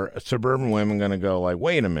 are suburban women going to go like,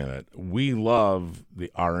 wait a minute, we love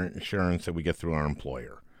our insurance that we get through our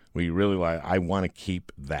employer. We really I want to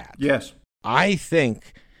keep that. Yes. I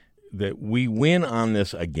think that we win on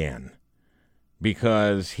this again,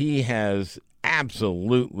 because he has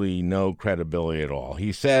absolutely no credibility at all.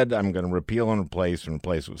 He said, I'm going to repeal and replace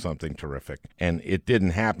with something terrific. And it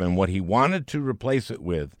didn't happen. What he wanted to replace it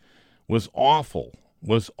with was awful.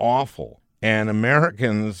 And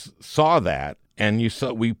Americans saw that, and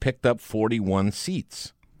we picked up 41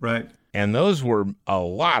 seats. Right. And those were a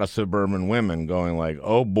lot of suburban women going like,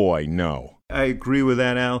 oh boy, no. I agree with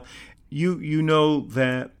that, Al. You know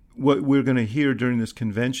that what we're going to hear during this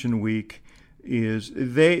convention week is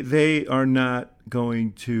they are not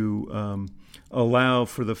going to allow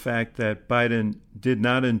for the fact that Biden did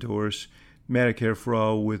not endorse Medicare for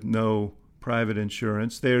all with no private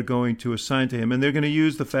insurance. They're going to assign to him, and they're going to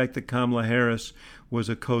use the fact that Kamala Harris was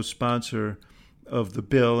a co-sponsor of the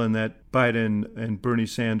bill and that Biden and Bernie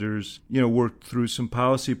Sanders, worked through some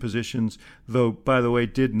policy positions, though, by the way,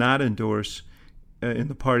 did not endorse in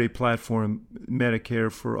the party platform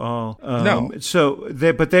Medicare for all. No. So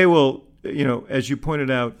they will, as you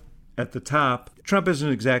pointed out at the top, Trump isn't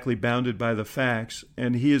exactly bounded by the facts,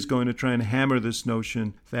 and he is going to try and hammer this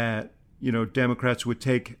notion that, Democrats would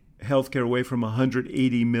take health care away from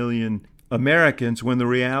 180 million Americans, when the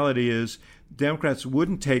reality is Democrats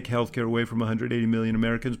wouldn't take health care away from 180 million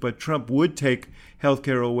Americans, but Trump would take health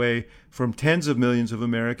care away from tens of millions of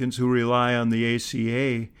Americans who rely on the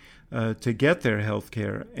ACA to get their health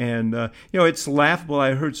care. And, it's laughable.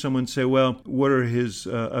 I heard someone say, well, what are his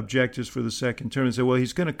objectives for the second term? And say, well,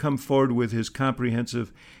 he's going to come forward with his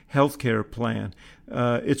comprehensive health care plan.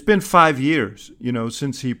 It's been 5 years,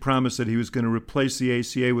 since he promised that he was going to replace the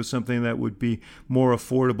ACA with something that would be more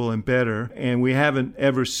affordable and better. And we haven't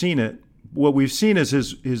ever seen it. What we've seen is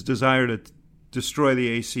his desire to destroy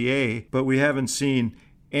the ACA, but we haven't seen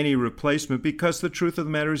any replacement, because the truth of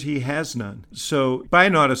the matter is he has none. So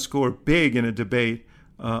Biden ought to score big in a debate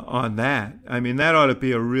on that. I mean, that ought to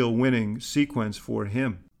be a real winning sequence for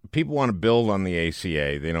him. People want to build on the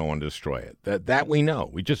ACA. They don't want to destroy it. That we know.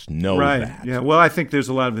 We just know right. that. Yeah. Well, I think there's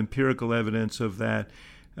a lot of empirical evidence of that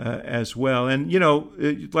as well.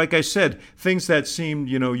 And, like I said, things that seemed,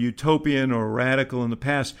 utopian or radical in the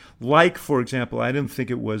past, like, for example, I didn't think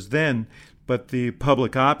it was then, but the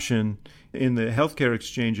public option in the healthcare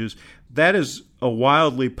exchanges, that is a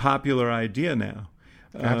wildly popular idea now.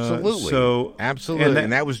 Absolutely. Absolutely.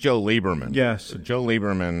 And that was Joe Lieberman. Yes. Joe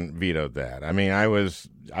Lieberman vetoed that. I mean, I was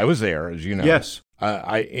there, as you know. Yes.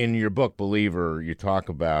 In your book, Believer, you talk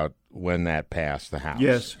about when that passed the House.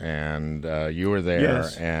 Yes. And you were there.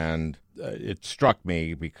 Yes. And it struck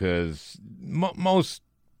me because most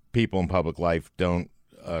people in public life don't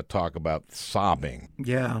talk about sobbing.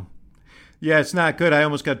 Yeah. Yeah, it's not good. I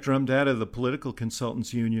almost got drummed out of the Political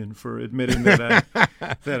Consultants Union for admitting that I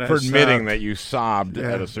admitting that you sobbed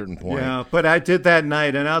at a certain point. Yeah, but I did that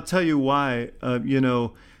night, and I'll tell you why.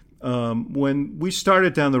 When we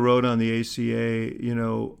started down the road on the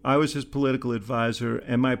ACA, I was his political advisor,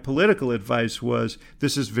 and my political advice was,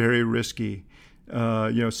 this is very risky.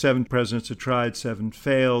 7 presidents have tried, 7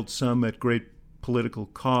 failed, some at great political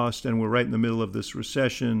cost, and we're right in the middle of this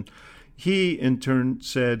recession. He, in turn,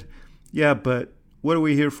 said, yeah, but what are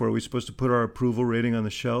we here for? Are we supposed to put our approval rating on the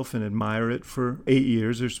shelf and admire it for 8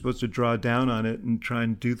 years? They're supposed to draw down on it and try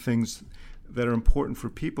and do things that are important for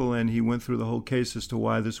people. And he went through the whole case as to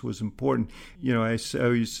why this was important. I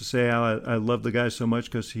used to say, Al, I love the guy so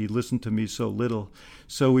much because he listened to me so little.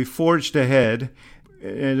 So we forged ahead.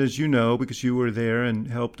 And as you know, because you were there and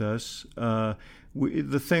helped us,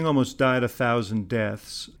 the thing almost died 1,000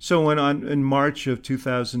 deaths. So in March of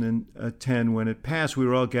 2010, when it passed, we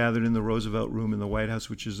were all gathered in the Roosevelt Room in the White House,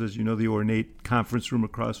 which is, as you know, the ornate conference room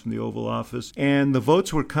across from the Oval Office. And the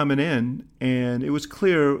votes were coming in, and it was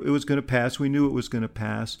clear it was going to pass. We knew it was going to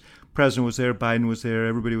pass. The President was there, Biden was there,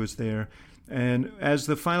 everybody was there. And as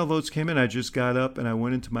the final votes came in, I just got up and I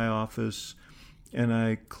went into my office and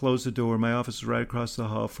I closed the door. My office is right across the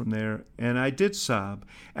hall from there, and I did sob.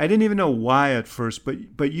 I didn't even know why at first,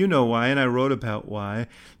 but you know why, and I wrote about why,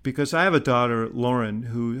 because I have a daughter, Lauren,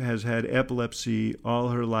 who has had epilepsy all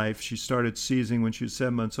her life. She started seizing when she was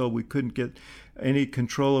 7 months old. We couldn't get any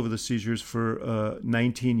control over the seizures for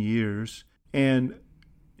 19 years, and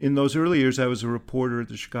in those early years, I was a reporter at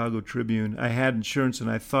the Chicago Tribune. I had insurance, and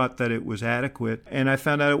I thought that it was adequate, and I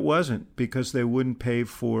found out it wasn't because they wouldn't pay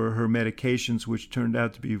for her medications, which turned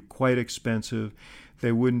out to be quite expensive.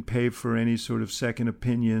 They wouldn't pay for any sort of second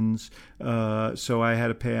opinions, so I had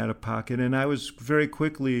to pay out of pocket, and I was very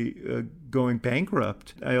quickly going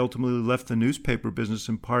bankrupt. I ultimately left the newspaper business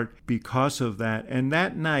in part because of that, and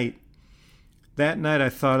that night I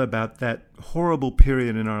thought about that horrible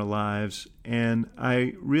period in our lives, and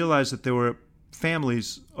I realized that there were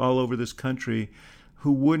families all over this country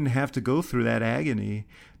who wouldn't have to go through that agony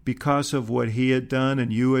because of what he had done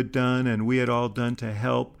and you had done and we had all done to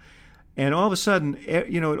help. And all of a sudden,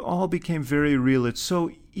 it all became very real. It's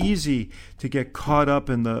so easy to get caught up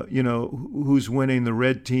in the, who's winning, the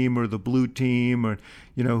red team or the blue team, or,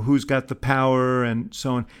 who's got the power and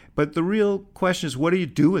so on. But the real question is, what do you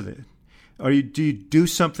do with it? Do you do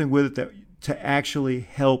something with it to actually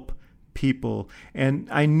help people? And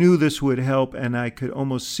I knew this would help, and I could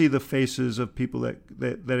almost see the faces of people that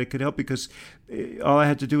it could help, because all I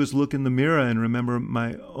had to do was look in the mirror and remember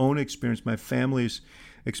my own experience, my family's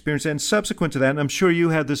experience. And subsequent to that, and I'm sure you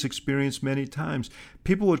had this experience many times,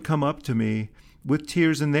 people would come up to me with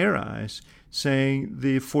tears in their eyes saying,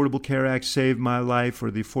 the Affordable Care Act saved my life,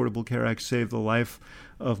 or the Affordable Care Act saved the life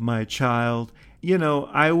of my child.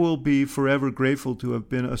 I will be forever grateful to have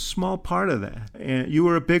been a small part of that. And you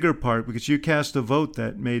were a bigger part, because you cast a vote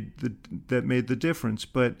that made the difference.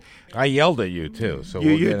 But I yelled at you too. So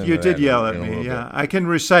you did yell at me. Yeah, I can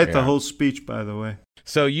recite the whole speech, by the way.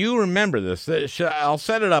 So you remember this. I'll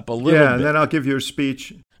set it up a little bit. Yeah, and then I'll give you a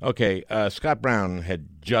speech. Okay, Scott Brown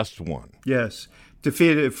had just won. Yes.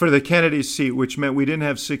 Defeated for the Kennedy seat, which meant we didn't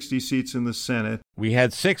have 60 seats in the Senate. We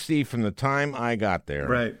had 60 from the time I got there,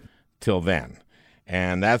 right, till then.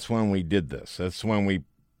 And that's when we did this. That's when we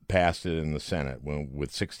passed it in the Senate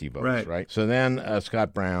with 60 votes, right? So then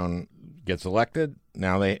Scott Brown gets elected.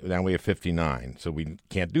 Now we have 59. So we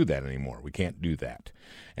can't do that anymore. We can't do that.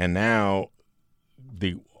 And now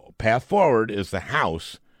the path forward is the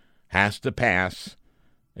House has to pass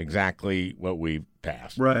exactly what we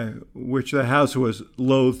passed. Right, which the House was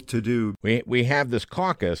loath to do. We have this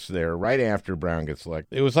caucus there right after Brown gets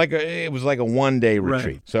elected. It was like a one-day retreat.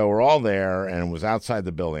 Right. So we're all there, and it was outside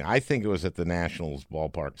the building. I think it was at the Nationals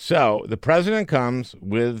ballpark. So the president comes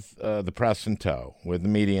with the press in tow, with the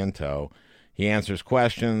media in tow. He answers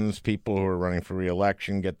questions. People who are running for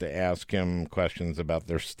re-election get to ask him questions about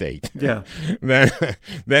their state. Yeah.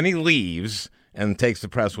 Then he leaves and takes the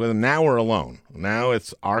press with him. Now we're alone. Now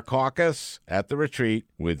it's our caucus at the retreat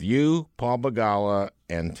with you, Paul Begala,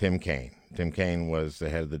 and Tim Kaine. Tim Kaine was the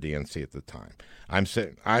head of the DNC at the time. I'm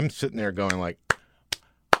sitting there going like,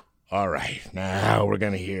 all right, now we're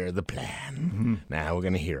going to hear the plan. Mm-hmm. Now we're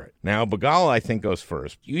going to hear it. Now Begala, I think, goes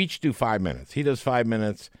first. You each do 5 minutes. He does 5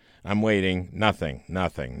 minutes. I'm waiting. Nothing.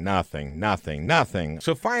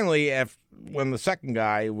 So finally, when the second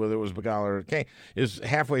guy, whether it was Begala or Kaine, is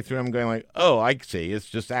halfway through, I'm going like, oh, I see. It's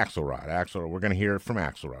just Axelrod. We're going to hear it from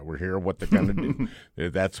Axelrod. We're hearing what they're going to do.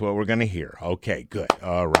 That's what we're going to hear. Okay, good.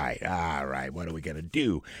 All right. What are we going to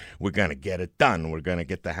do? We're going to get it done. We're going to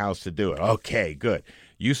get the House to do it. Okay, good.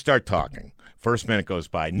 You start talking. First minute goes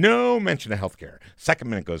by, no mention of health care.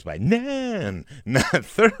 Second minute goes by, none.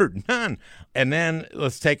 Third, none. And then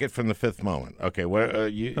let's take it from the fifth moment. Okay, what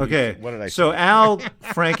did I say? So Al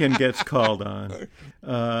Franken gets called on,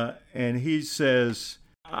 and he says,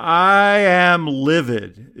 I am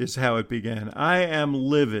livid, is how it began. I am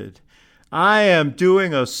livid. I am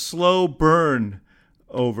doing a slow burn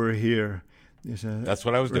over here. That's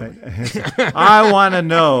what I was doing. I want to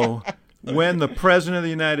know when the President of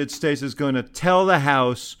the United States is going to tell the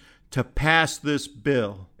House to pass this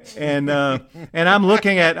bill. And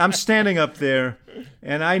I'm standing up there,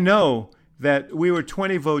 and I know that we were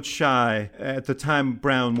 20 votes shy at the time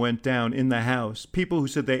Brown went down in the House. People who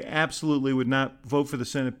said they absolutely would not vote for the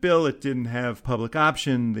Senate bill. It didn't have public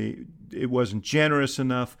option. It wasn't generous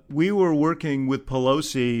enough. We were working with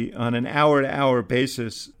Pelosi on an hour-to-hour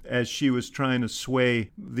basis as she was trying to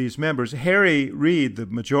sway these members. Harry Reid, the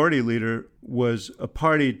majority leader, was a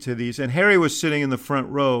party to these, and Harry was sitting in the front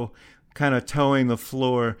row kind of towing the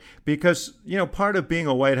floor because, part of being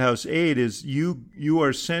a White House aide is you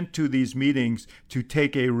are sent to these meetings to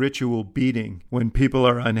take a ritual beating when people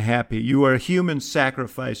are unhappy. You are human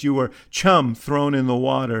sacrifice. You are chum thrown in the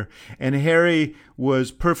water. And Harry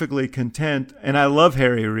was perfectly content, and I love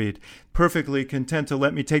Harry Reid, perfectly content to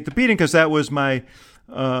let me take the beating because that was my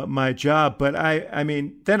job. But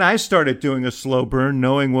then I started doing a slow burn,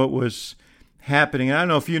 knowing what was happening. I don't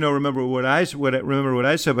know if remember what I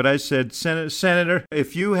said, but I said, Senator,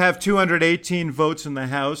 if you have 218 votes in the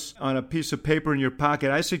House on a piece of paper in your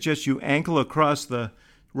pocket, I suggest you ankle across the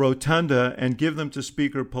rotunda and give them to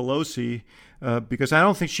Speaker Pelosi because I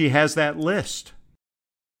don't think she has that list.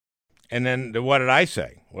 And then what did I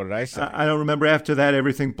say? I don't remember. After that,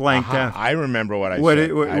 everything blanked out. I remember what I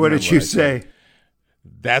said. What did you say?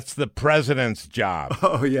 That's the president's job.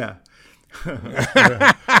 Oh, yeah.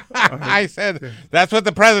 I said, that's what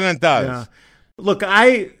the president does. Yeah. Look,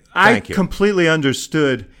 I completely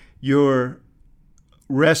understood your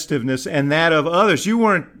restiveness and that of others. You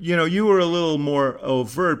weren't, you were a little more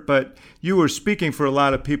overt, but you were speaking for a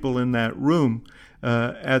lot of people in that room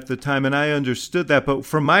at the time, and I understood that. But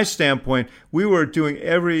from my standpoint, we were doing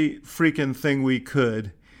every freaking thing we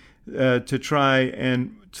could to try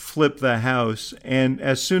and flip the House. And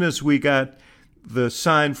as soon as we got the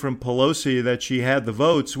sign from Pelosi that she had the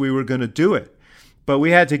votes, we were going to do it. But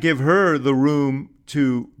we had to give her the room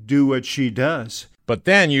to do what she does. But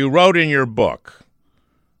then you wrote in your book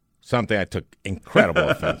something I took incredible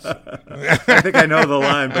offense. I think I know the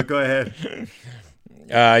line, but go ahead.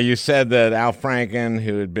 You said that Al Franken,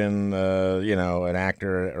 who had been, an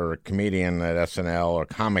actor or a comedian at SNL or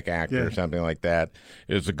comic actor or something like that,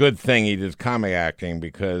 it was a good thing he did comic acting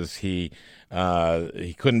because he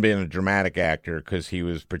couldn't be a dramatic actor because he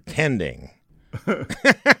was pretending.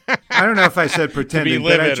 I don't know if I said pretending,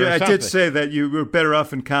 but I did say that you were better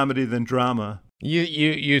off in comedy than drama.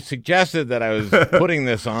 You suggested that I was putting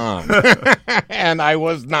this on, and I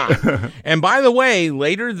was not. And by the way,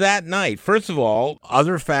 later that night, first of all,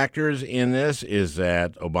 other factors in this is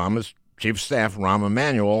that Obama's chief of staff, Rahm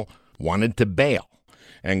Emanuel, wanted to bail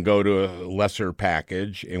and go to a lesser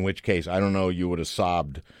package, in which case, I don't know, you would have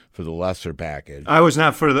sobbed for the lesser package. I was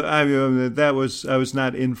not for the. I was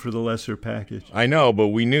not in for the lesser package. I know, but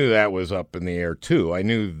we knew that was up in the air too. I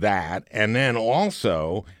knew that, and then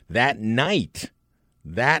also that night,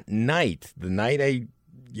 the night I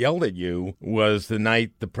yelled at you was the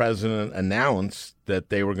night the president announced that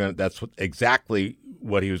they were going. Exactly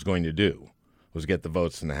what he was going to do was get the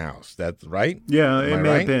votes in the House. That's right. Yeah, it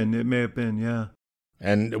may have been. It may have been. Yeah.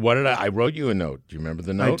 And what did I wrote you a note. Do you remember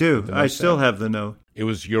the note? I do. I still have the note. It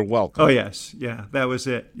was "You're welcome." Oh, yes. Yeah, that was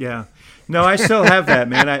it. Yeah. No, I still have that,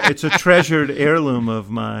 man. It's a treasured heirloom of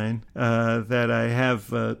mine that I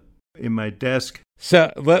have in my desk.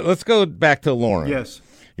 So let's go back to Lauren. Yes.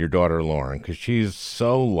 Your daughter, Lauren, because she's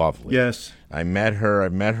so lovely. Yes. I met her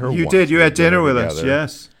You once. did. You had dinner with us.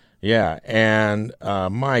 Yes. Yeah. And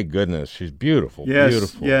my goodness, she's beautiful. Yes.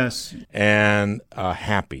 Beautiful. Yes. And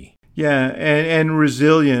happy. Yeah, and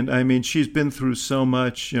resilient. I mean, she's been through so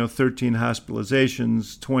much, 13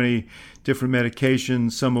 hospitalizations, 20 different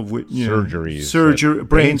medications, some of which, surgeries,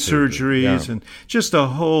 brain surgeries, yeah. And just a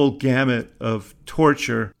whole gamut of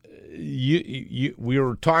torture. We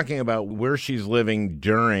were talking about where she's living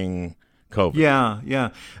during COVID.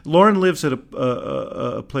 Yeah. Lauren lives at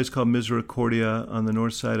a place called Misericordia on the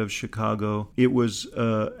north side of Chicago. It was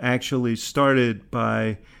actually started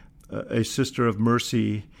by a sister of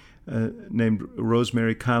mercy named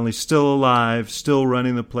Rosemary Conley, still alive, still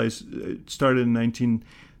running the place. It started in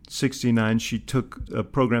 1969. She took a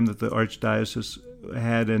program that the Archdiocese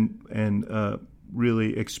had and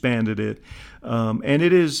really expanded it. And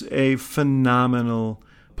it is a phenomenal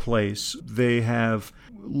place. They have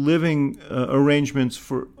living arrangements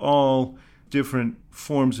for all different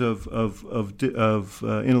forms of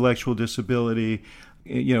intellectual disability,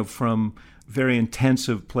 from very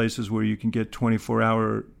intensive places where you can get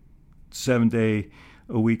 24-hour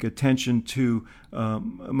 7-day-a-week attention to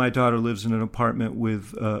my daughter lives in an apartment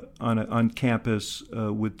with on campus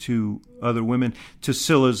with two other women, to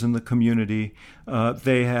Scylla's in the community.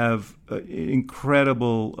 They have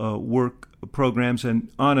incredible work programs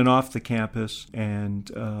and on and off the campus,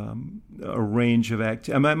 and a range of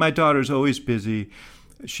activities. My daughter's always busy.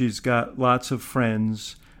 She's got lots of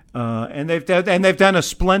friends, and they've done a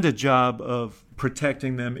splendid job of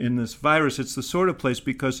protecting them in this virus. It's the sort of place,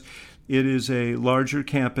 because it is a larger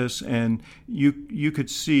campus, and you could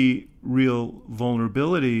see real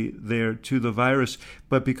vulnerability there to the virus.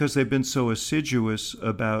 But because they've been so assiduous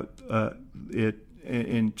about it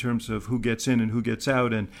in terms of who gets in and who gets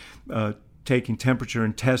out, and taking temperature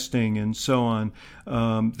and testing and so on,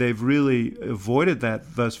 they've really avoided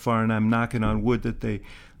that thus far. And I'm knocking on wood that they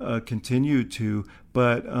continue to.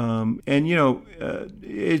 But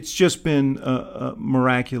it's just been a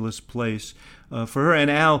miraculous place for her. And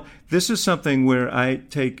Al, this is something where I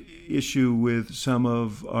take issue with some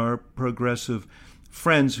of our progressive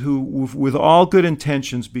friends who, with all good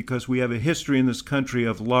intentions, because we have a history in this country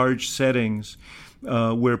of large settings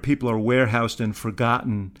where people are warehoused and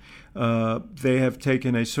forgotten, they have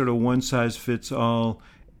taken a sort of one-size-fits-all,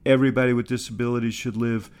 everybody with disabilities should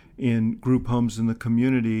live in group homes in the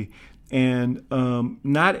community. And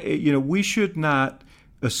we should not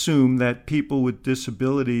assume that people with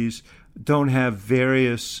disabilities don't have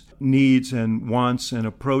various needs and wants and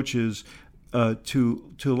approaches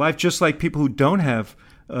to life, just like people who don't have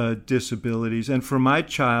disabilities. And for my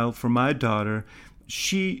daughter,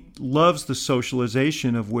 she loves the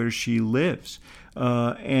socialization of where she lives,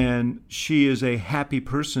 and she is a happy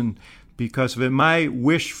person because of it. My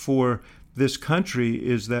wish for this country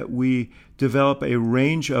is that we develop a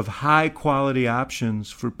range of high-quality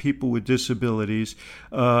options for people with disabilities,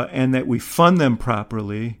 and that we fund them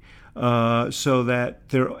properly, so that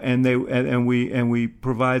we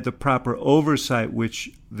provide the proper oversight,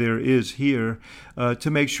 which there is here, to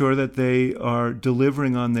make sure that they are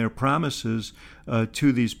delivering on their promises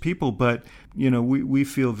to these people. But we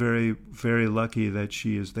feel very, very lucky that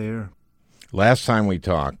she is there. Last time we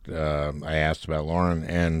talked, I asked about Lauren,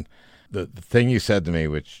 and the thing you said to me,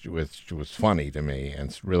 which was funny to me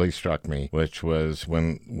and really struck me, which was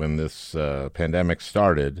when this pandemic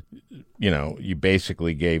started, you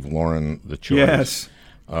basically gave Lauren the choice. Yes.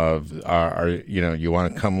 Of you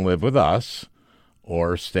want to come live with us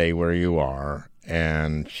or stay where you are,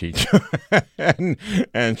 and she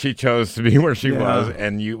and she chose to be where she was.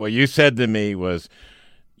 And what you said to me was,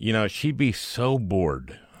 she'd be so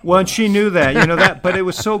bored. Well, and she knew that, but it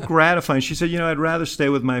was so gratifying. She said, I'd rather stay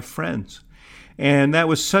with my friends. And that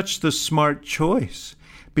was such the smart choice,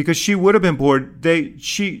 because she would have been bored.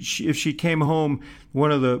 If she came home,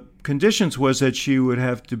 one of the conditions was that she would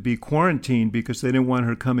have to be quarantined because they didn't want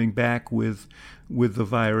her coming back with the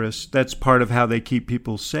virus. That's part of how they keep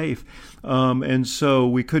people safe. And so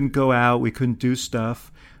we couldn't go out, we couldn't do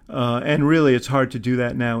stuff. And really, it's hard to do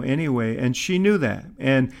that now anyway. And she knew that.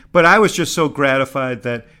 But I was just so gratified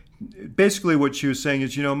that basically what she was saying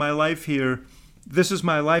is, my life here, this is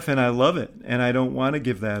my life and I love it. And I don't want to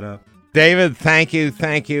give that up. David, thank you.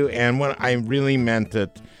 And what I really meant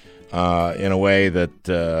it in a way that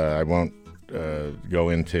I won't go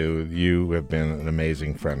into. You have been an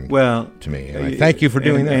amazing friend to me. And I thank you for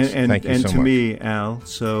doing this. Thank you so much. And to me, Al,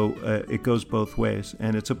 so it goes both ways.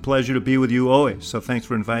 And it's a pleasure to be with you always. So thanks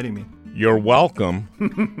for inviting me. You're welcome.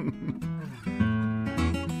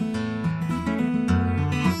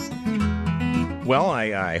 Well,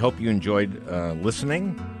 I hope you enjoyed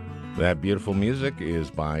listening. That beautiful music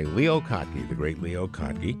is by Leo Kottke, the great Leo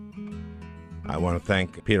Kottke. I want to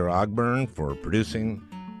thank Peter Ogburn for producing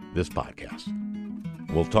this podcast.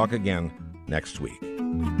 We'll talk again next week.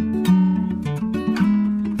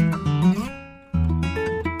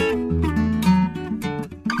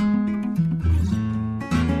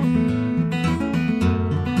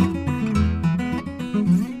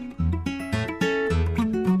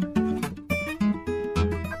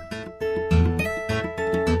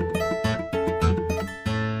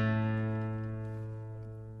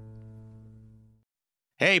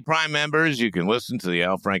 Hey, Prime members, you can listen to the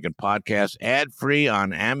Al Franken podcast ad-free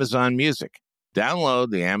on Amazon Music. Download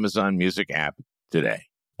the Amazon Music app today.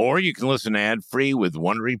 Or you can listen ad-free with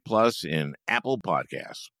Wondery Plus in Apple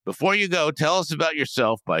Podcasts. Before you go, tell us about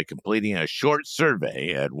yourself by completing a short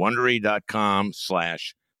survey at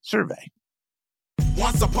Wondery.com/survey.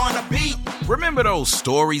 Once upon a beat. Remember those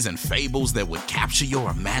stories and fables that would capture your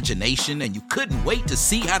imagination and you couldn't wait to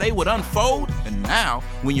see how they would unfold? And now,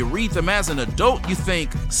 when you read them as an adult, you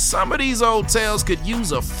think, some of these old tales could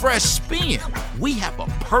use a fresh spin. We have a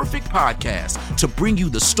perfect podcast to bring you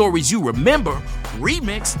the stories you remember,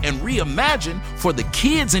 remix, and reimagine for the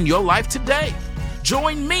kids in your life today.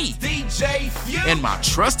 Join me, DJ Few, and my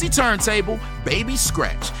trusty turntable, Baby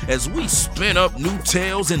Scratch, as we spin up new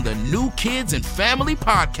tales in the New Kids and Family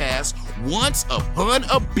podcast, Once Upon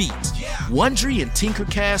a Beat. Wondery and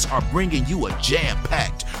Tinkercast are bringing you a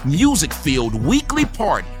jam-packed, music-filled weekly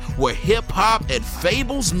party where hip-hop and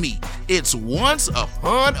fables meet. It's Once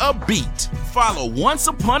Upon a Beat. Follow Once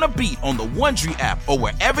Upon a Beat on the Wondery app or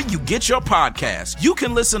wherever you get your podcasts. You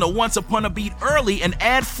can listen to Once Upon a Beat early and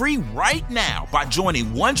ad-free right now by joining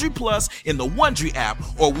Wondery Plus in the Wondery app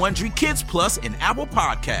or Wondery Kids Plus in Apple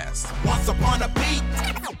Podcasts. Once Upon a Beat.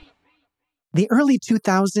 The early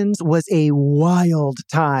 2000s was a wild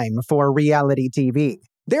time for reality TV.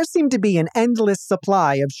 There seemed to be an endless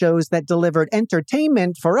supply of shows that delivered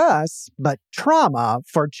entertainment for us, but trauma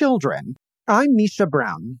for children. I'm Misha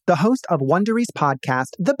Brown, the host of Wondery's podcast,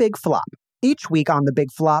 The Big Flop. Each week on The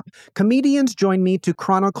Big Flop, comedians join me to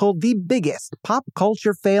chronicle the biggest pop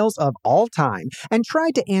culture fails of all time and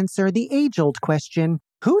try to answer the age-old question,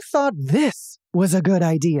 who thought this was a good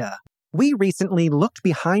idea? We recently looked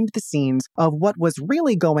behind the scenes of what was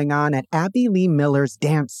really going on at Abby Lee Miller's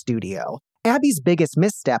dance studio. Abby's biggest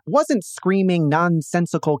misstep wasn't screaming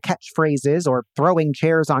nonsensical catchphrases or throwing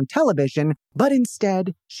chairs on television, but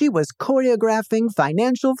instead, she was choreographing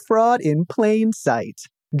financial fraud in plain sight.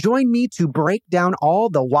 Join me to break down all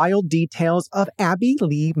the wild details of Abby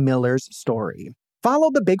Lee Miller's story. Follow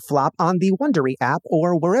The Big Flop on the Wondery app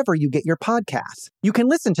or wherever you get your podcasts. You can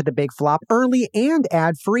listen to The Big Flop early and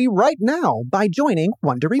ad-free right now by joining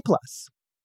Wondery Plus.